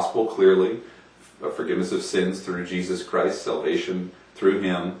the gospel clearly, forgiveness of sins through Jesus Christ, salvation through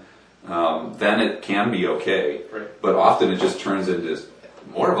Him. Then it can be okay. Right. But often it just turns into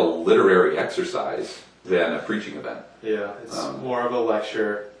more of a literary exercise than a preaching event. Yeah, it's more of a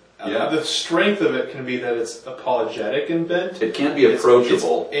lecture. Yeah. The strength of it can be that it's apologetic in bent. It can be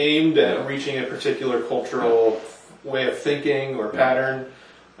approachable. It's aimed at reaching a particular cultural way of thinking or pattern.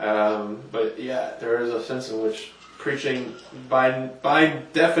 But yeah, there is a sense in which preaching, by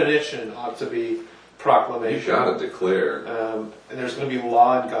definition, ought to be proclamation. You've got to declare. And there's going to be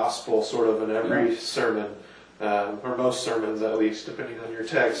law and gospel sort of in every sermon, or most sermons at least, depending on your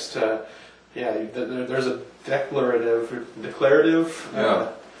text. There's a declarative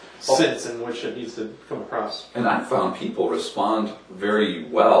sense in which it needs to come across. And I've found people respond very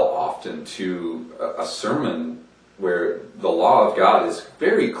well often to a sermon where the law of God is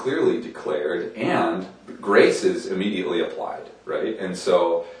very clearly declared and grace is immediately applied, right? And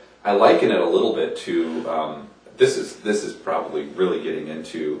so I liken it a little bit to this is probably really getting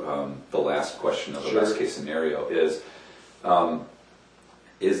into the last question of the best case scenario is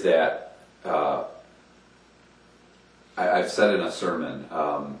that I've said in a sermon,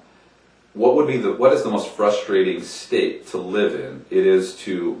 what is the most frustrating state to live in? It is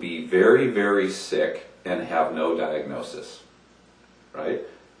to be very, very sick and have no diagnosis, right?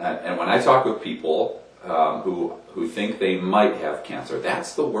 And when I talk with people who think they might have cancer,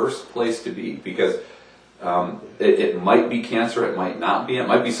 that's the worst place to be, because it might be cancer, it might not be, it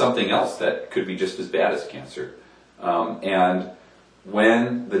might be something else that could be just as bad as cancer. And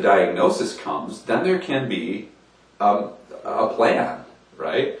when the diagnosis comes, then there can be a plan,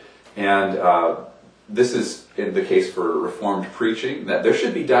 right? And this is in the case for Reformed preaching, that there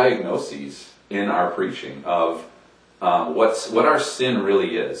should be diagnoses in our preaching of what our sin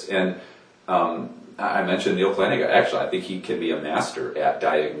really is. And I mentioned Neil Flanagan. Actually, I think he can be a master at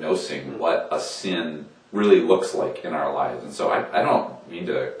diagnosing what a sin really looks like in our lives. And so I don't mean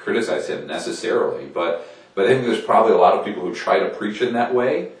to criticize him necessarily, but I think there's probably a lot of people who try to preach in that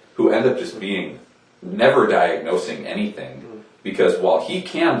way who end up just being never diagnosing anything, because while he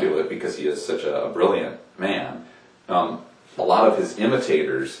can do it because he is such a brilliant man, a lot of his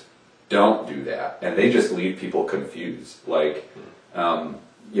imitators don't do that, and they just leave people confused. Like,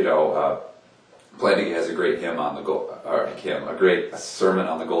 Flanagan has a great hymn on a great sermon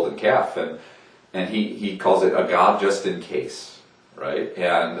on the golden calf, and he calls it a God just in case, right?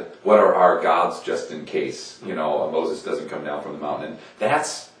 And what are our gods just in case? Moses doesn't come down from the mountain, and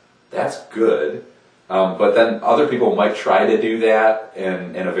that's good. But then other people might try to do that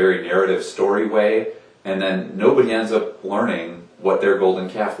in a very narrative story way, and then nobody ends up learning what their golden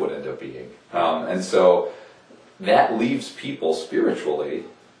calf would end up being. And so that leaves people spiritually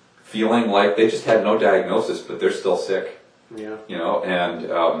feeling like they just had no diagnosis, but they're still sick. Yeah.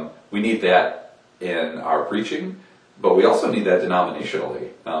 And we need that in our preaching, but we also need that denominationally.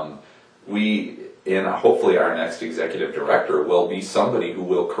 and hopefully our next executive director will be somebody who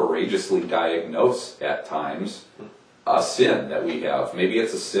will courageously diagnose at times a sin that we have. Maybe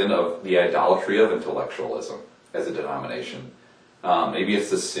it's a sin of the idolatry of intellectualism as a denomination. Maybe it's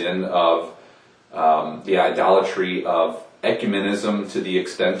the sin of the idolatry of ecumenism to the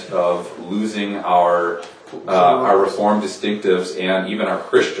extent of losing our Reformed distinctives and even our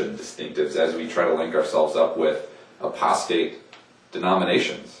Christian distinctives as we try to link ourselves up with apostate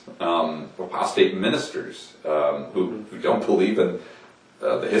denominations, apostate ministers who don't believe in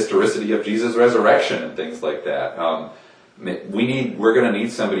the historicity of Jesus' resurrection and things like that. We're going to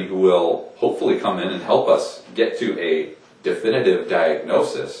need somebody who will hopefully come in and help us get to a definitive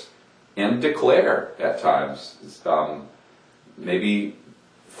diagnosis and declare at times, maybe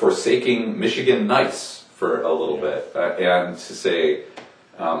forsaking Michigan nice for a little bit, and to say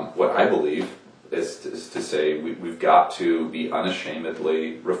what I believe is to say we've got to be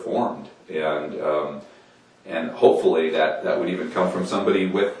unashamedly reformed, and hopefully that would even come from somebody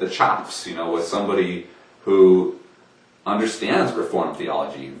with the chops, with somebody who understands Reformed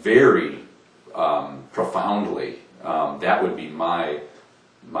theology very profoundly. That would be my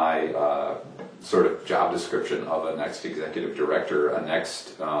sort of job description of a next executive director, a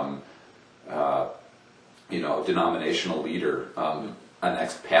next denominational leader, a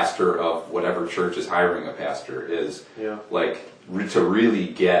next pastor of whatever church is hiring a pastor, is to really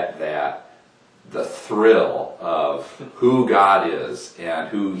get the thrill of who God is and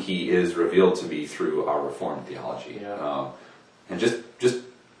who He is revealed to be through our Reformed theology, and just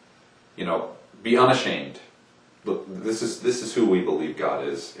be unashamed. Look, this is who we believe God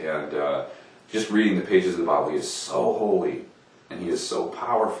is, and just reading the pages of the Bible, He is so holy and He is so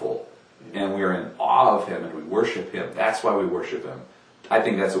powerful, and we are in awe of Him and we worship Him. That's why we worship Him. I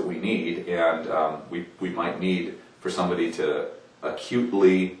think that's what we need, and we might need for somebody to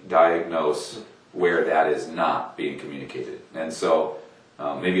acutely diagnose where that is not being communicated. And so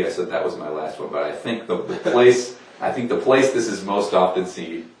maybe I said that was my last one, but I think the place this is most often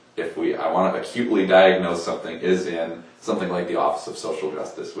seen, if I want to acutely diagnose something, is in something like the Office of Social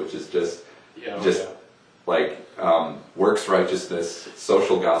Justice, which is just works righteousness,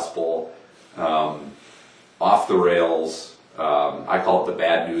 social gospel, off the rails. I call it the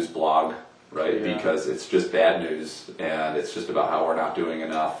bad news blog, right? Yeah. Because it's just bad news, and it's just about how we're not doing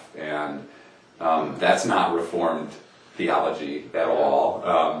enough, and that's not Reformed theology at all.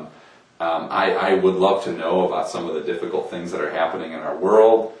 I would love to know about some of the difficult things that are happening in our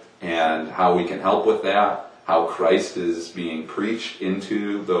world and how we can help with that, how Christ is being preached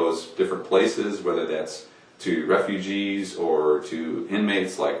into those different places, whether that's to refugees or to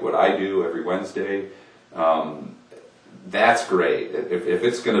inmates like what I do every Wednesday. That's great. If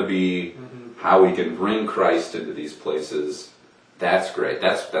it's going to be how we can bring Christ into these places, that's great.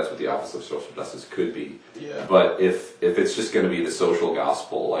 That's what the Office of Social Justice could be. Yeah. But if it's just going to be the social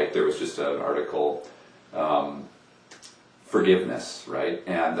gospel, like there was just an article, forgiveness, right?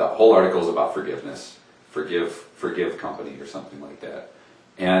 And the whole article is about forgiveness. Forgive company or something like that.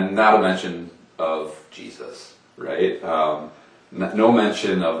 And not a mention of Jesus, right? No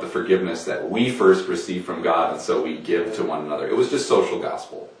mention of the forgiveness that we first received from God, and so we give to one another. It was just social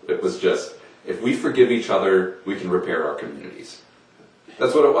gospel. It was just, if we forgive each other, we can repair our communities.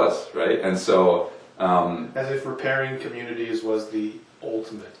 That's what it was, right? And so... as if repairing communities was the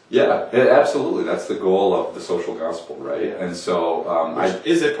ultimate. Yeah, absolutely. That's the goal of the social gospel, right? Yeah. And so...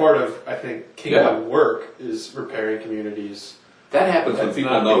 is a part of, I think, kingdom work, is repairing communities. That happens when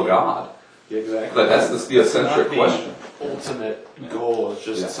people know God. Yeah, exactly. But that's the eccentric question. Ultimate goal is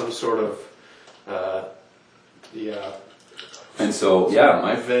just some sort of and so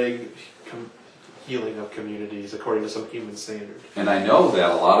my vague healing of communities according to some human standard. And I know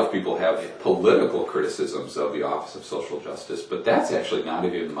that a lot of people have political criticisms of the Office of Social Justice, but that's actually not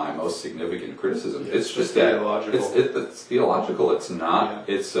even my most significant criticism. Yeah, it's just theological. It's theological. It's not.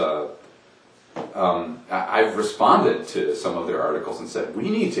 Yeah. It's I've responded to some of their articles and said, we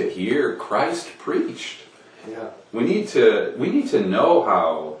need to hear Christ preached. Yeah. We need to know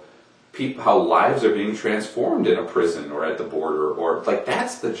how lives are being transformed in a prison or at the border, or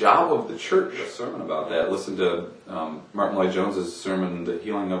that's the job of the church. A sermon about that. Listen to Martin Lloyd-Jones's sermon, "The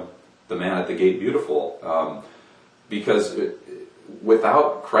Healing of the Man at the Gate Beautiful," because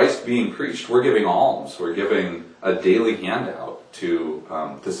without Christ being preached, we're giving alms, we're giving a daily handout to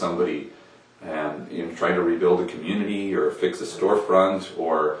somebody. And trying to rebuild a community or fix a storefront,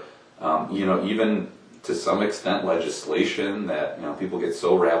 or even to some extent legislation that people get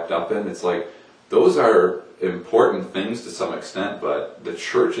so wrapped up in. It's like those are important things to some extent, but the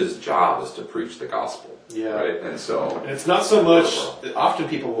church's job is to preach the gospel. Yeah. right? And so, And it's not so much, often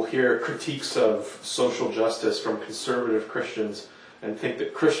people will hear critiques of social justice from conservative Christians and think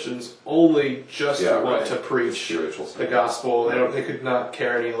that Christians only just want to preach spiritual the gospel. They could not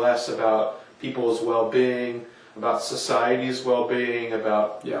care any less about people's well-being, about society's well-being,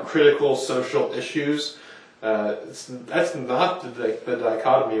 about critical social issues. That's not the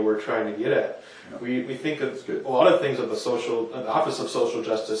dichotomy we're trying to get at. We think that a lot of things that the Office of Social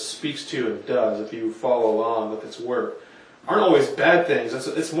Justice speaks to and does, if you follow along with its work, aren't always bad things.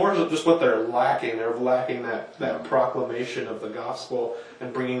 It's more just what they're lacking. They're lacking that proclamation of the gospel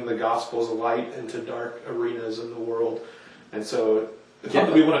and bringing the gospel's light into dark arenas in the world. And so it's not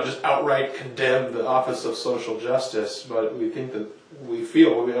that we want to just outright condemn the Office of Social Justice, but we think that we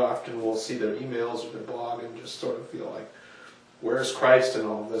often will see their emails or their blog and just sort of feel like, where's Christ in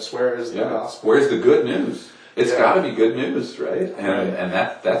all of this? Where is the gospel? Where's the good news? It's got to be good news, right? And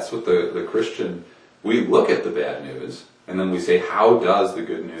that's what the Christian, we look at the bad news, and then we say, how does the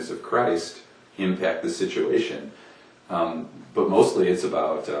good news of Christ impact the situation? But mostly it's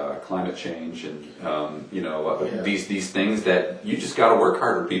about climate change and these things that you just got to work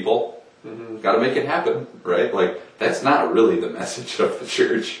harder, people. Got to make it happen, right? Like, that's not really the message of the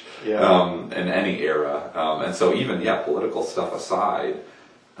church in any era. And so even political stuff aside,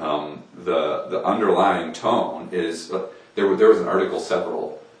 the underlying tone is there was an article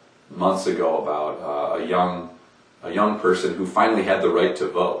several months ago about a young person who finally had the right to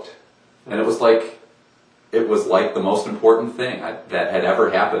vote, and it was like the most important thing that had ever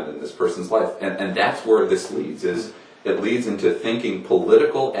happened in this person's life, and that's where this leads. It leads into thinking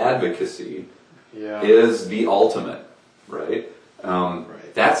political advocacy is the ultimate, right?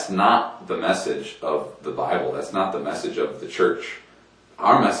 That's not the message of the Bible. That's not the message of the church.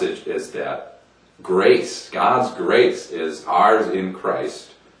 Our message is that grace, God's grace, is ours in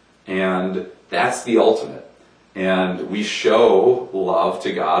Christ, and that's the ultimate. And we show love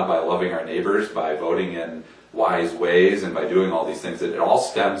to God by loving our neighbors, by voting in wise ways, and by doing all these things. It all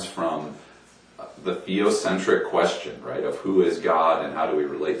stems from the theocentric question, right, of who is God and how do we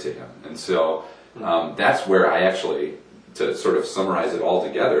relate to Him. And so that's where I actually, to sort of summarize it all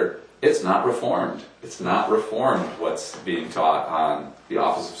together, it's not reformed. It's not reformed what's being taught on the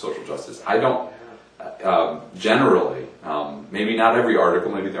Office of Social Justice. I don't, generally, maybe not every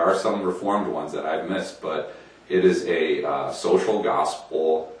article, maybe there are some reformed ones that I've missed, but it is a social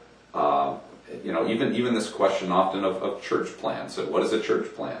gospel, even this question often of church plants. So what is a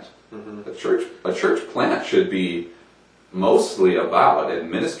church plant? A church plant should be mostly about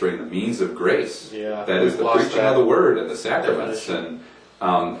administering the means of grace. That is the preaching of the word and the sacraments, and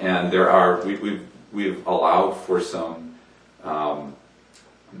there are we've allowed for some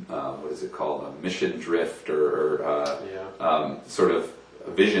what is it called, a mission drift or sort of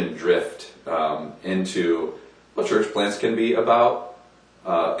a vision drift into church plants can be about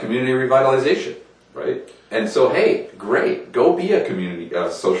community revitalization, right? And so, hey, great, go be a community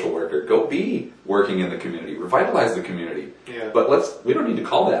social worker, go be working in the community, revitalize the community. But we don't need to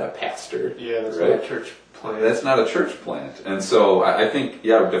call that a pastor. That's not a church plant. That's not a church plant. And so I think,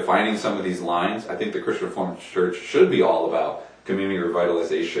 defining some of these lines, I think the Christian Reformed Church should be all about community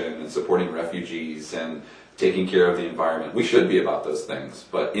revitalization and supporting refugees and taking care of the environment. We should be about those things,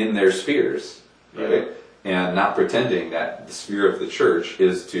 but in their spheres, right? And not pretending that the sphere of the church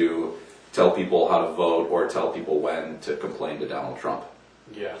is to tell people how to vote or tell people when to complain to Donald Trump.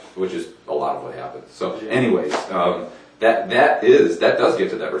 Which is a lot of what happens. So anyways, that does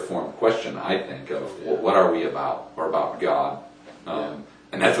get to that reform question, I think, of what are we about? We're about God. And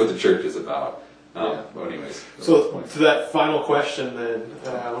that's what the church is about. But anyways. So to that final question then,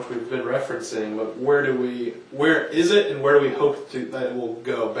 which we've been referencing, but where is it and where do we hope that it will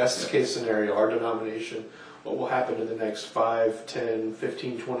go? Best case scenario, our denomination, what will happen in the next 5, 10,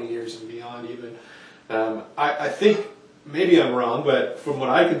 15, 20 years and beyond even. I think, maybe I'm wrong, but from what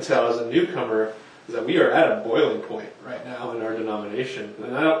I can tell as a newcomer, is that we are at a boiling point right now in our denomination.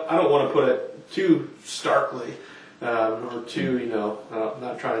 And I don't want to put it too starkly, or too, I'm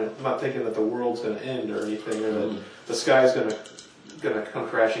not thinking that the world's going to end or anything, or that the sky's going to come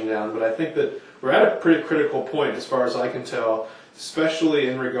crashing down. But I think that we're at a pretty critical point, as far as I can tell, especially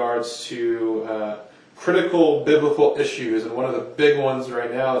in regards to critical biblical issues. And one of the big ones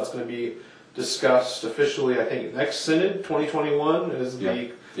right now that's going to be discussed officially, I think, next Synod 2021 is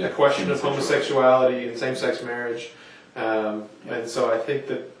the question of homosexuality and same-sex marriage. And so I think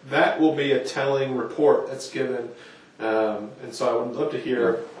that will be a telling report that's given. And so I would love to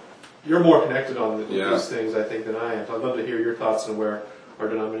hear, you're more connected on these things, I think, than I am. So I'd love to hear your thoughts on where our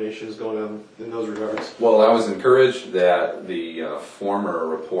denomination is going on in those regards. Well, I was encouraged that the former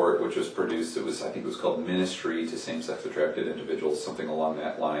report, which was produced, I think it was called Ministry to Same-Sex Attracted Individuals, something along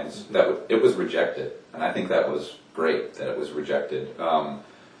that lines, it was rejected. And I think that was great that it was rejected.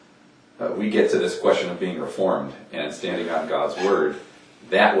 We get to this question of being reformed and standing on God's Word.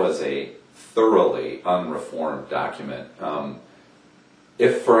 That was a thoroughly unreformed document.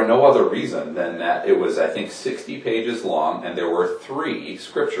 If for no other reason than that it was, I think, 60 pages long, and there were 3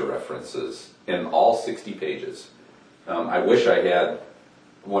 scripture references in all 60 pages. I wish I had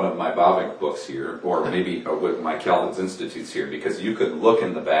one of my Bavinck books here, or maybe with my Calvin's Institutes here, because you could look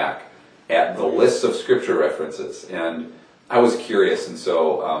in the back at the lists of scripture references. And I was curious, and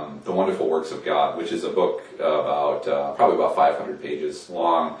so The Wonderful Works of God, which is a book about probably about 500 pages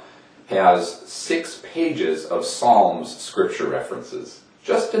long, has 6 pages of Psalms scripture references.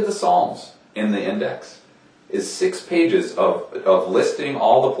 Just in the Psalms, in the index, is 6 pages of listing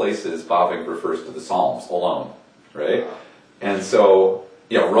all the places Bavinck refers to the Psalms alone, right? And so,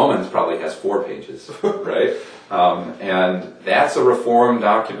 Romans probably has 4 pages, right? And that's a reformed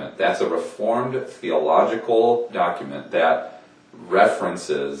document. That's a reformed theological document that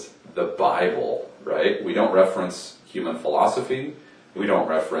references the Bible, right? We don't reference human philosophy. We don't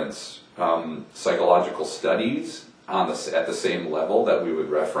reference psychological studies at the same level that we would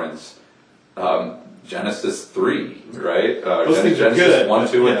reference Genesis 3, right? Those things are Genesis good,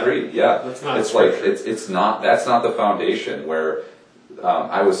 1, 2, and 3. Yeah, that's not it's like it's not. That's not the foundation. Where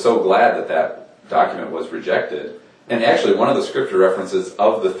I was so glad that document was rejected. And actually, one of the scripture references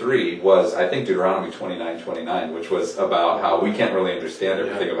of the 3 was, I think, Deuteronomy 29:29, which was about how we can't really understand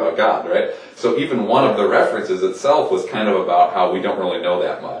everything about God, right? So even one of the references itself was kind of about how we don't really know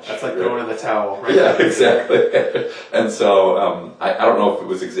that much. That's like right? throwing in the towel, right? Yeah, exactly. And so I don't know if it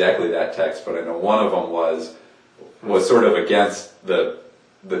was exactly that text, but I know one of them was sort of against the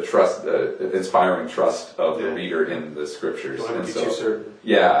trust, inspiring trust of the reader in the scriptures. Don't have to be too certain.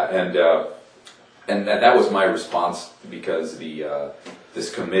 Yeah, and that was my response, because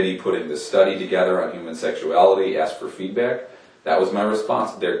this committee putting the study together on human sexuality asked for feedback. That was my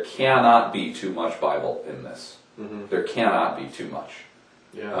response. There cannot be too much Bible in this. Mm-hmm. There cannot be too much.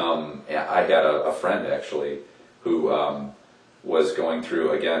 Yeah. I had a friend, actually, who was going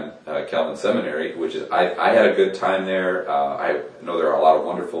through, again, Calvin Seminary, which is, I had a good time there. I know there are a lot of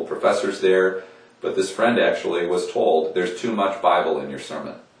wonderful professors there, but this friend actually was told, there's too much Bible in your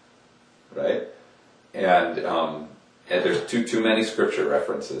sermon, right? And there's too many scripture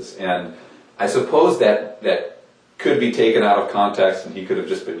references. And I suppose that could be taken out of context, and he could have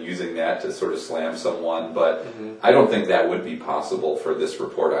just been using that to sort of slam someone, but I don't think that would be possible for this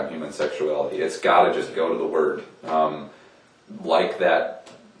report on human sexuality. It's got to just go to the Word. Like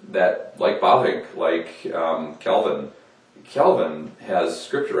Bavinck, like Calvin. Calvin has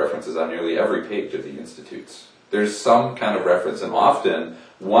scripture references on nearly every page of the Institutes. There's some kind of reference, and often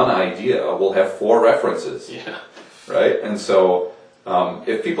one idea will have 4 references. Yeah. Right? And so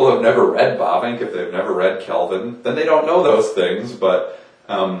if people have never read Bavinck, if they've never read Calvin, then they don't know those things. But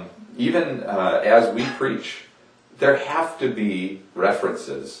even as we preach, there have to be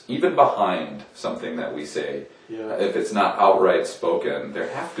references, even behind something that we say. Yeah. If it's not outright spoken, there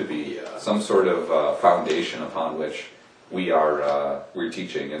have to be some sort of foundation upon which we're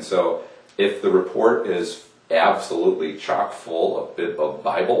teaching. And so if the report is absolutely chock full of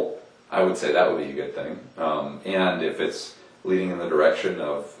Bible, I would say that would be a good thing. And if it's leading in the direction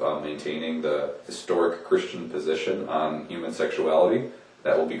of maintaining the historic Christian position on human sexuality,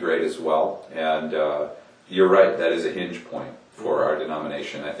 that will be great as well. And you're right, that is a hinge point for our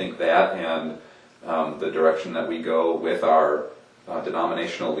denomination. I think that and the direction that we go with our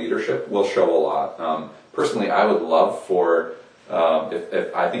denominational leadership will show a lot. Personally, I would love for,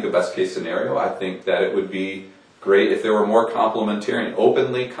 if I think a best case scenario, I think that it would be great if there were more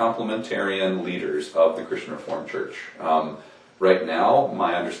openly complementarian leaders of the Christian Reformed Church. Right now,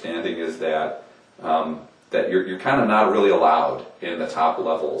 my understanding is that you're kind of not really allowed in the top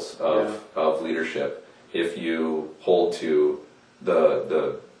levels of leadership if you hold to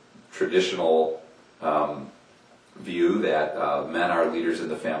the traditional view that men are leaders in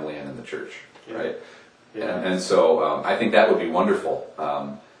the family and in the church, right? Yeah. And so I think that would be wonderful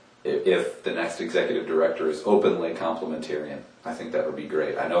if the next executive director is openly complementarian. I think that would be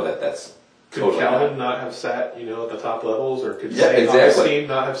great. I know that's Could Calvin not have sat, at the top levels, or could St. Augustine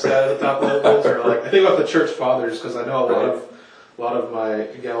not have sat at the top levels, or I think about the church fathers, because I know a lot of my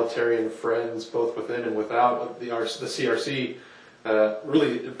egalitarian friends, both within and without the CRC,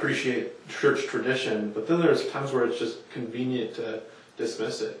 really appreciate church tradition, but then there's times where it's just convenient to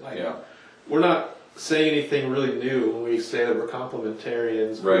dismiss it. We're not saying anything really new when we say that we're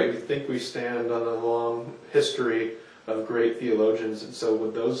complementarians. Right. We think we stand on a long history of great theologians, and so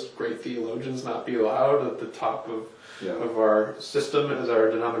would those great theologians not be allowed at the top of our system as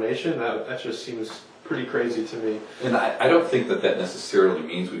our denomination? That just seems pretty crazy to me. And I don't think that necessarily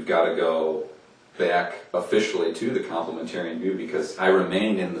means we've got to go back officially to the complementarian view, because I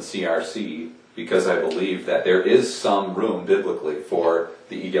remain in the CRC because I believe that there is some room biblically for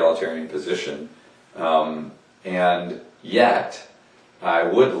the egalitarian position. And yet, I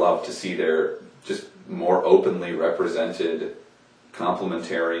would love to see there just more openly represented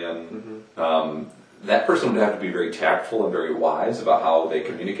complementarian. That person would have to be very tactful and very wise about how they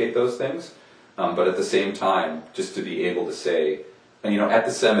communicate those things. But at the same time, just to be able to say, and at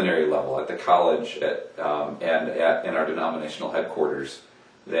the seminary level, at the college, and in our denominational headquarters,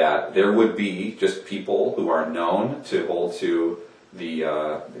 that there would be just people who are known to hold to the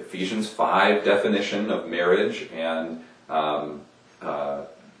Ephesians 5 definition of marriage, and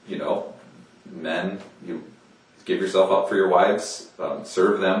men, you give yourself up for your wives,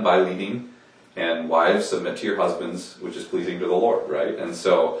 serve them by leading, and wives, submit to your husbands, which is pleasing to the Lord, right? And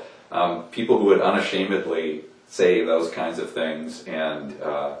so people who would unashamedly say those kinds of things and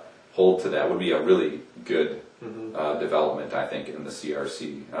hold to that would be a really good development, I think, in the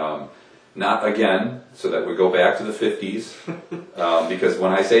CRC. Not again, so that we go back to the 50s, because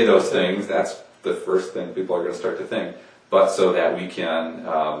when I say those things, that's the first thing people are going to start to think, but so that we can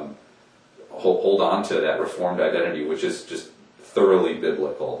hold on to that Reformed identity, which is just thoroughly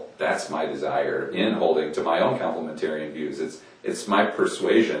biblical. That's my desire in holding to my own complementarian views. It's my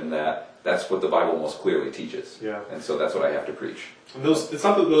persuasion that that's what the Bible most clearly teaches. Yeah. And so that's what I have to preach. And it's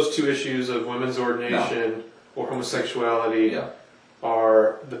not that those two issues of women's ordination or homosexuality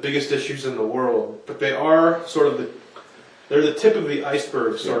are the biggest issues in the world, but they are sort of they're the tip of the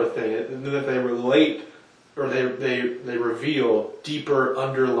iceberg sort of thing, and that they relate, or they reveal deeper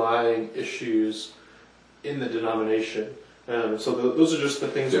underlying issues in the denomination. So those are just the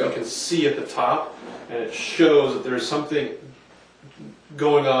things that we can see at the top, and it shows that there's something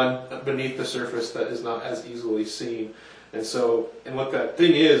going on beneath the surface that is not as easily seen. And what that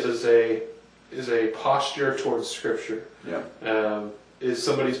thing is a posture towards Scripture. Yeah. Is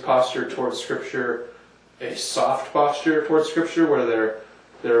somebody's posture towards Scripture a soft posture towards Scripture, where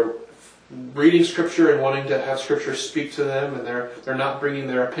they're reading Scripture and wanting to have Scripture speak to them, and they're not bringing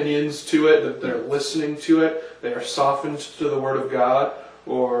their opinions to it, that they're listening to it, they are softened to the Word of God,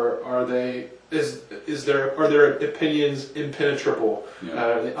 or are their opinions impenetrable,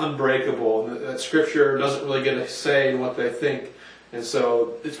 unbreakable, and that Scripture doesn't really get a say in what they think? And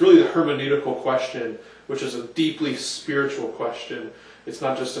so it's really the hermeneutical question, which is a deeply spiritual question. It's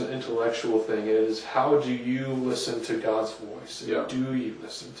not just an intellectual thing. It is, how do you listen to God's voice? Yeah. Do you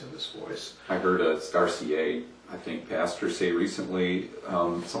listen to this voice? I heard a RCA, I think, pastor say recently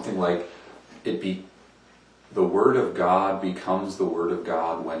something like, the Word of God becomes the Word of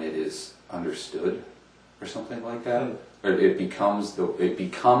God when it is understood, or something like that. Or it becomes the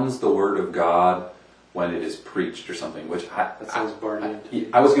Word of God when it is preached, or something, which That sounds Bardian.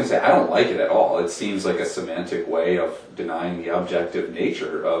 I was going to say, I don't like it at all. It seems like a semantic way of denying the objective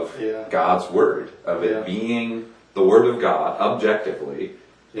nature of God's Word, of it being the Word of God objectively,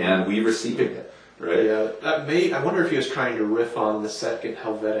 and we receiving it, right? Yeah, I wonder if he was trying to riff on the Second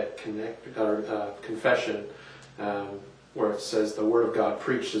Helvetic Confession, where it says the Word of God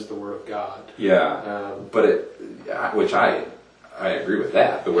preached is the Word of God. Yeah, which I agree with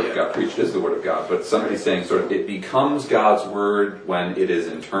that. The Word of God preached is the Word of God. But somebody's saying sort of, it becomes God's Word when it is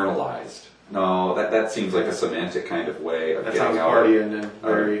internalized. No, that seems like a semantic kind of way of getting out. That sounds Bardian and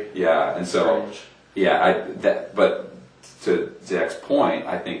very and so, strange. but to Zach's point,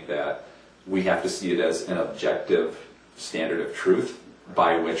 I think that we have to see it as an objective standard of truth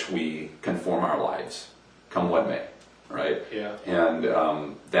by which we conform our lives, come what may. Right? Yeah. And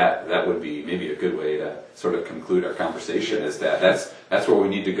that would be maybe a good way to sort of conclude our conversation, is that's where we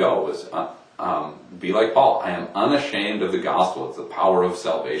need to go, is be like Paul. I am unashamed of the gospel. It's the power of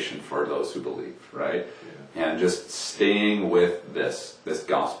salvation for those who believe, right? Yeah. And just staying with this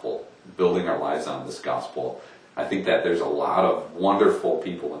gospel, building our lives on this gospel. I think that there's a lot of wonderful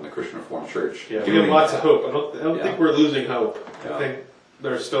people in the Christian Reformed Church. Yeah, we have lots of hope. I don't think we're losing hope. Yeah. I think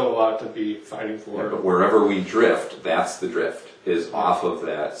there's still a lot to be fighting for. Yeah, but wherever we drift, that's the drift, is off of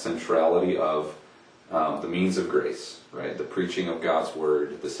that centrality of the means of grace, right? The preaching of God's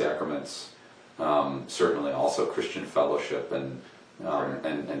Word, the sacraments, certainly also Christian fellowship and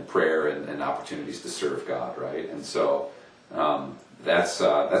prayer and opportunities to serve God, right? And so that's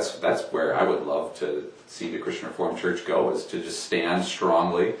where I would love to see the Christian Reformed Church go, is to just stand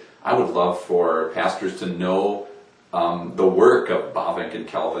strongly I would love for pastors to know the work of Bavinck and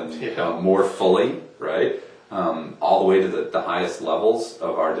Calvin more fully, right? All the way to the highest levels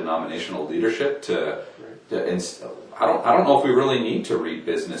of our denominational leadership. I don't know if we really need to read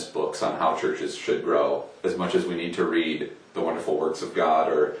business books on how churches should grow as much as we need to read the wonderful works of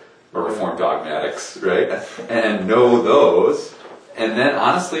God or Reformed dogmatics, right? And know those. And then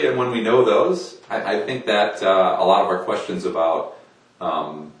honestly, and when we know those, I think that a lot of our questions about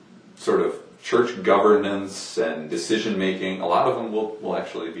sort of church governance and decision making, a lot of them will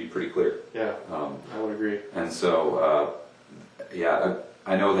actually be pretty clear. Yeah, I would agree. And so,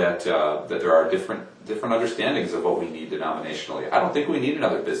 I know that there are different understandings of what we need denominationally. I don't think we need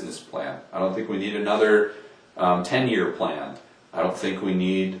another business plan. I don't think we need another 10-year plan. I don't think we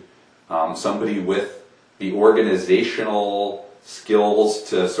need somebody with the organizational skills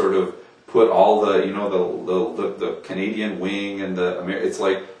to sort of put all the Canadian wing and it's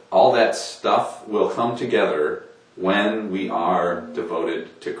like all that stuff will come together when we are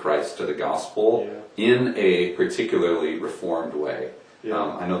devoted to Christ, to the gospel, in a particularly reformed way.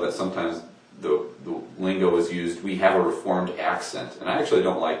 I know that sometimes the lingo is used, we have a reformed accent, and I actually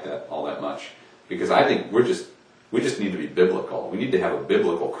don't like that all that much, because I think we just need to be biblical. We need to have a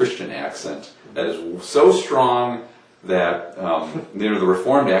biblical Christian accent that is so strong that the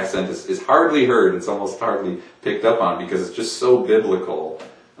Reformed accent is hardly heard. It's almost hardly picked up on because it's just so biblical,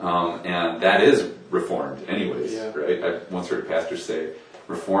 and that is Reformed, anyways. Right? I once heard a pastor say,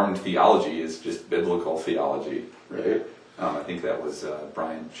 Reformed theology is just biblical theology. Right? I think that was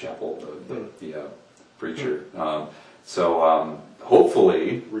Brian Chappell, the preacher.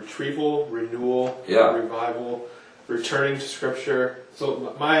 Hopefully, retrieval, renewal, revival, returning to Scripture.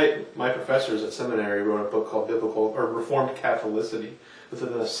 So my professors at seminary wrote a book called Biblical or Reformed Catholicity. Within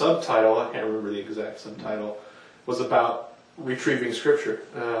a subtitle, I can't remember the exact subtitle, was about retrieving Scripture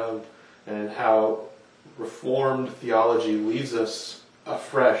and how Reformed theology leads us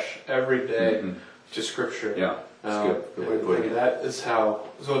afresh every day to Scripture. Yeah. That's good. And that is how.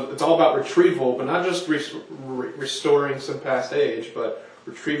 So it's all about retrieval, but not just restoring some past age, but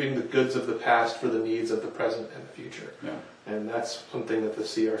retrieving the goods of the past for the needs of the present and the future. Yeah. And that's something that the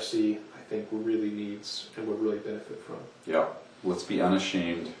CRC, I think, really needs and would really benefit from. Yeah. Let's be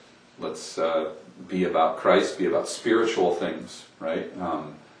unashamed. Let's be about Christ, be about spiritual things, right?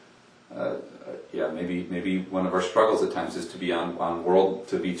 Maybe one of our struggles at times is to be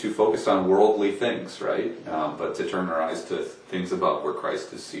to be too focused on worldly things, right? But to turn our eyes to things above where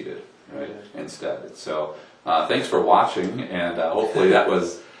Christ is seated, right? Instead. So, thanks for watching, and hopefully that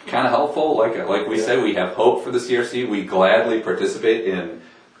was kind of helpful. Like we said, we have hope for the CRC. We gladly participate in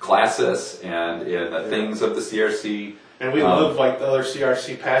classes and in the things of the CRC. And we love the other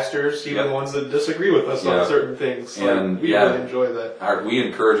CRC pastors, even the ones that disagree with us on certain things. And we really enjoy that. We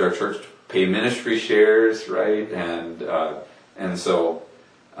encourage our church to pay ministry shares, right? And so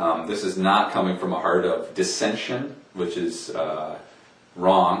this is not coming from a heart of dissension, which is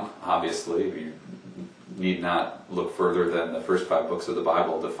wrong, obviously. You need not look further than the first 5 books of the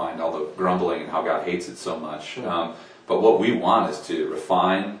Bible to find all the grumbling and how God hates it so much. But what we want is to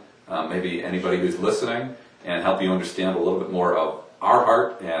refine maybe anybody who's listening and help you understand a little bit more of our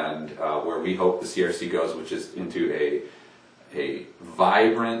heart and where we hope the CRC goes, which is into a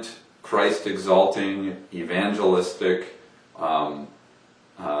vibrant, Christ-exalting, evangelistic,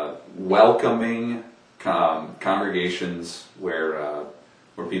 welcoming congregations where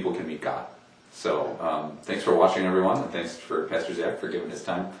people can meet God. So thanks for watching, everyone, and thanks for Pastor Zach for giving his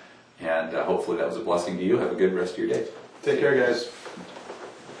time. And hopefully that was a blessing to you. Have a good rest of your day. Take care, guys.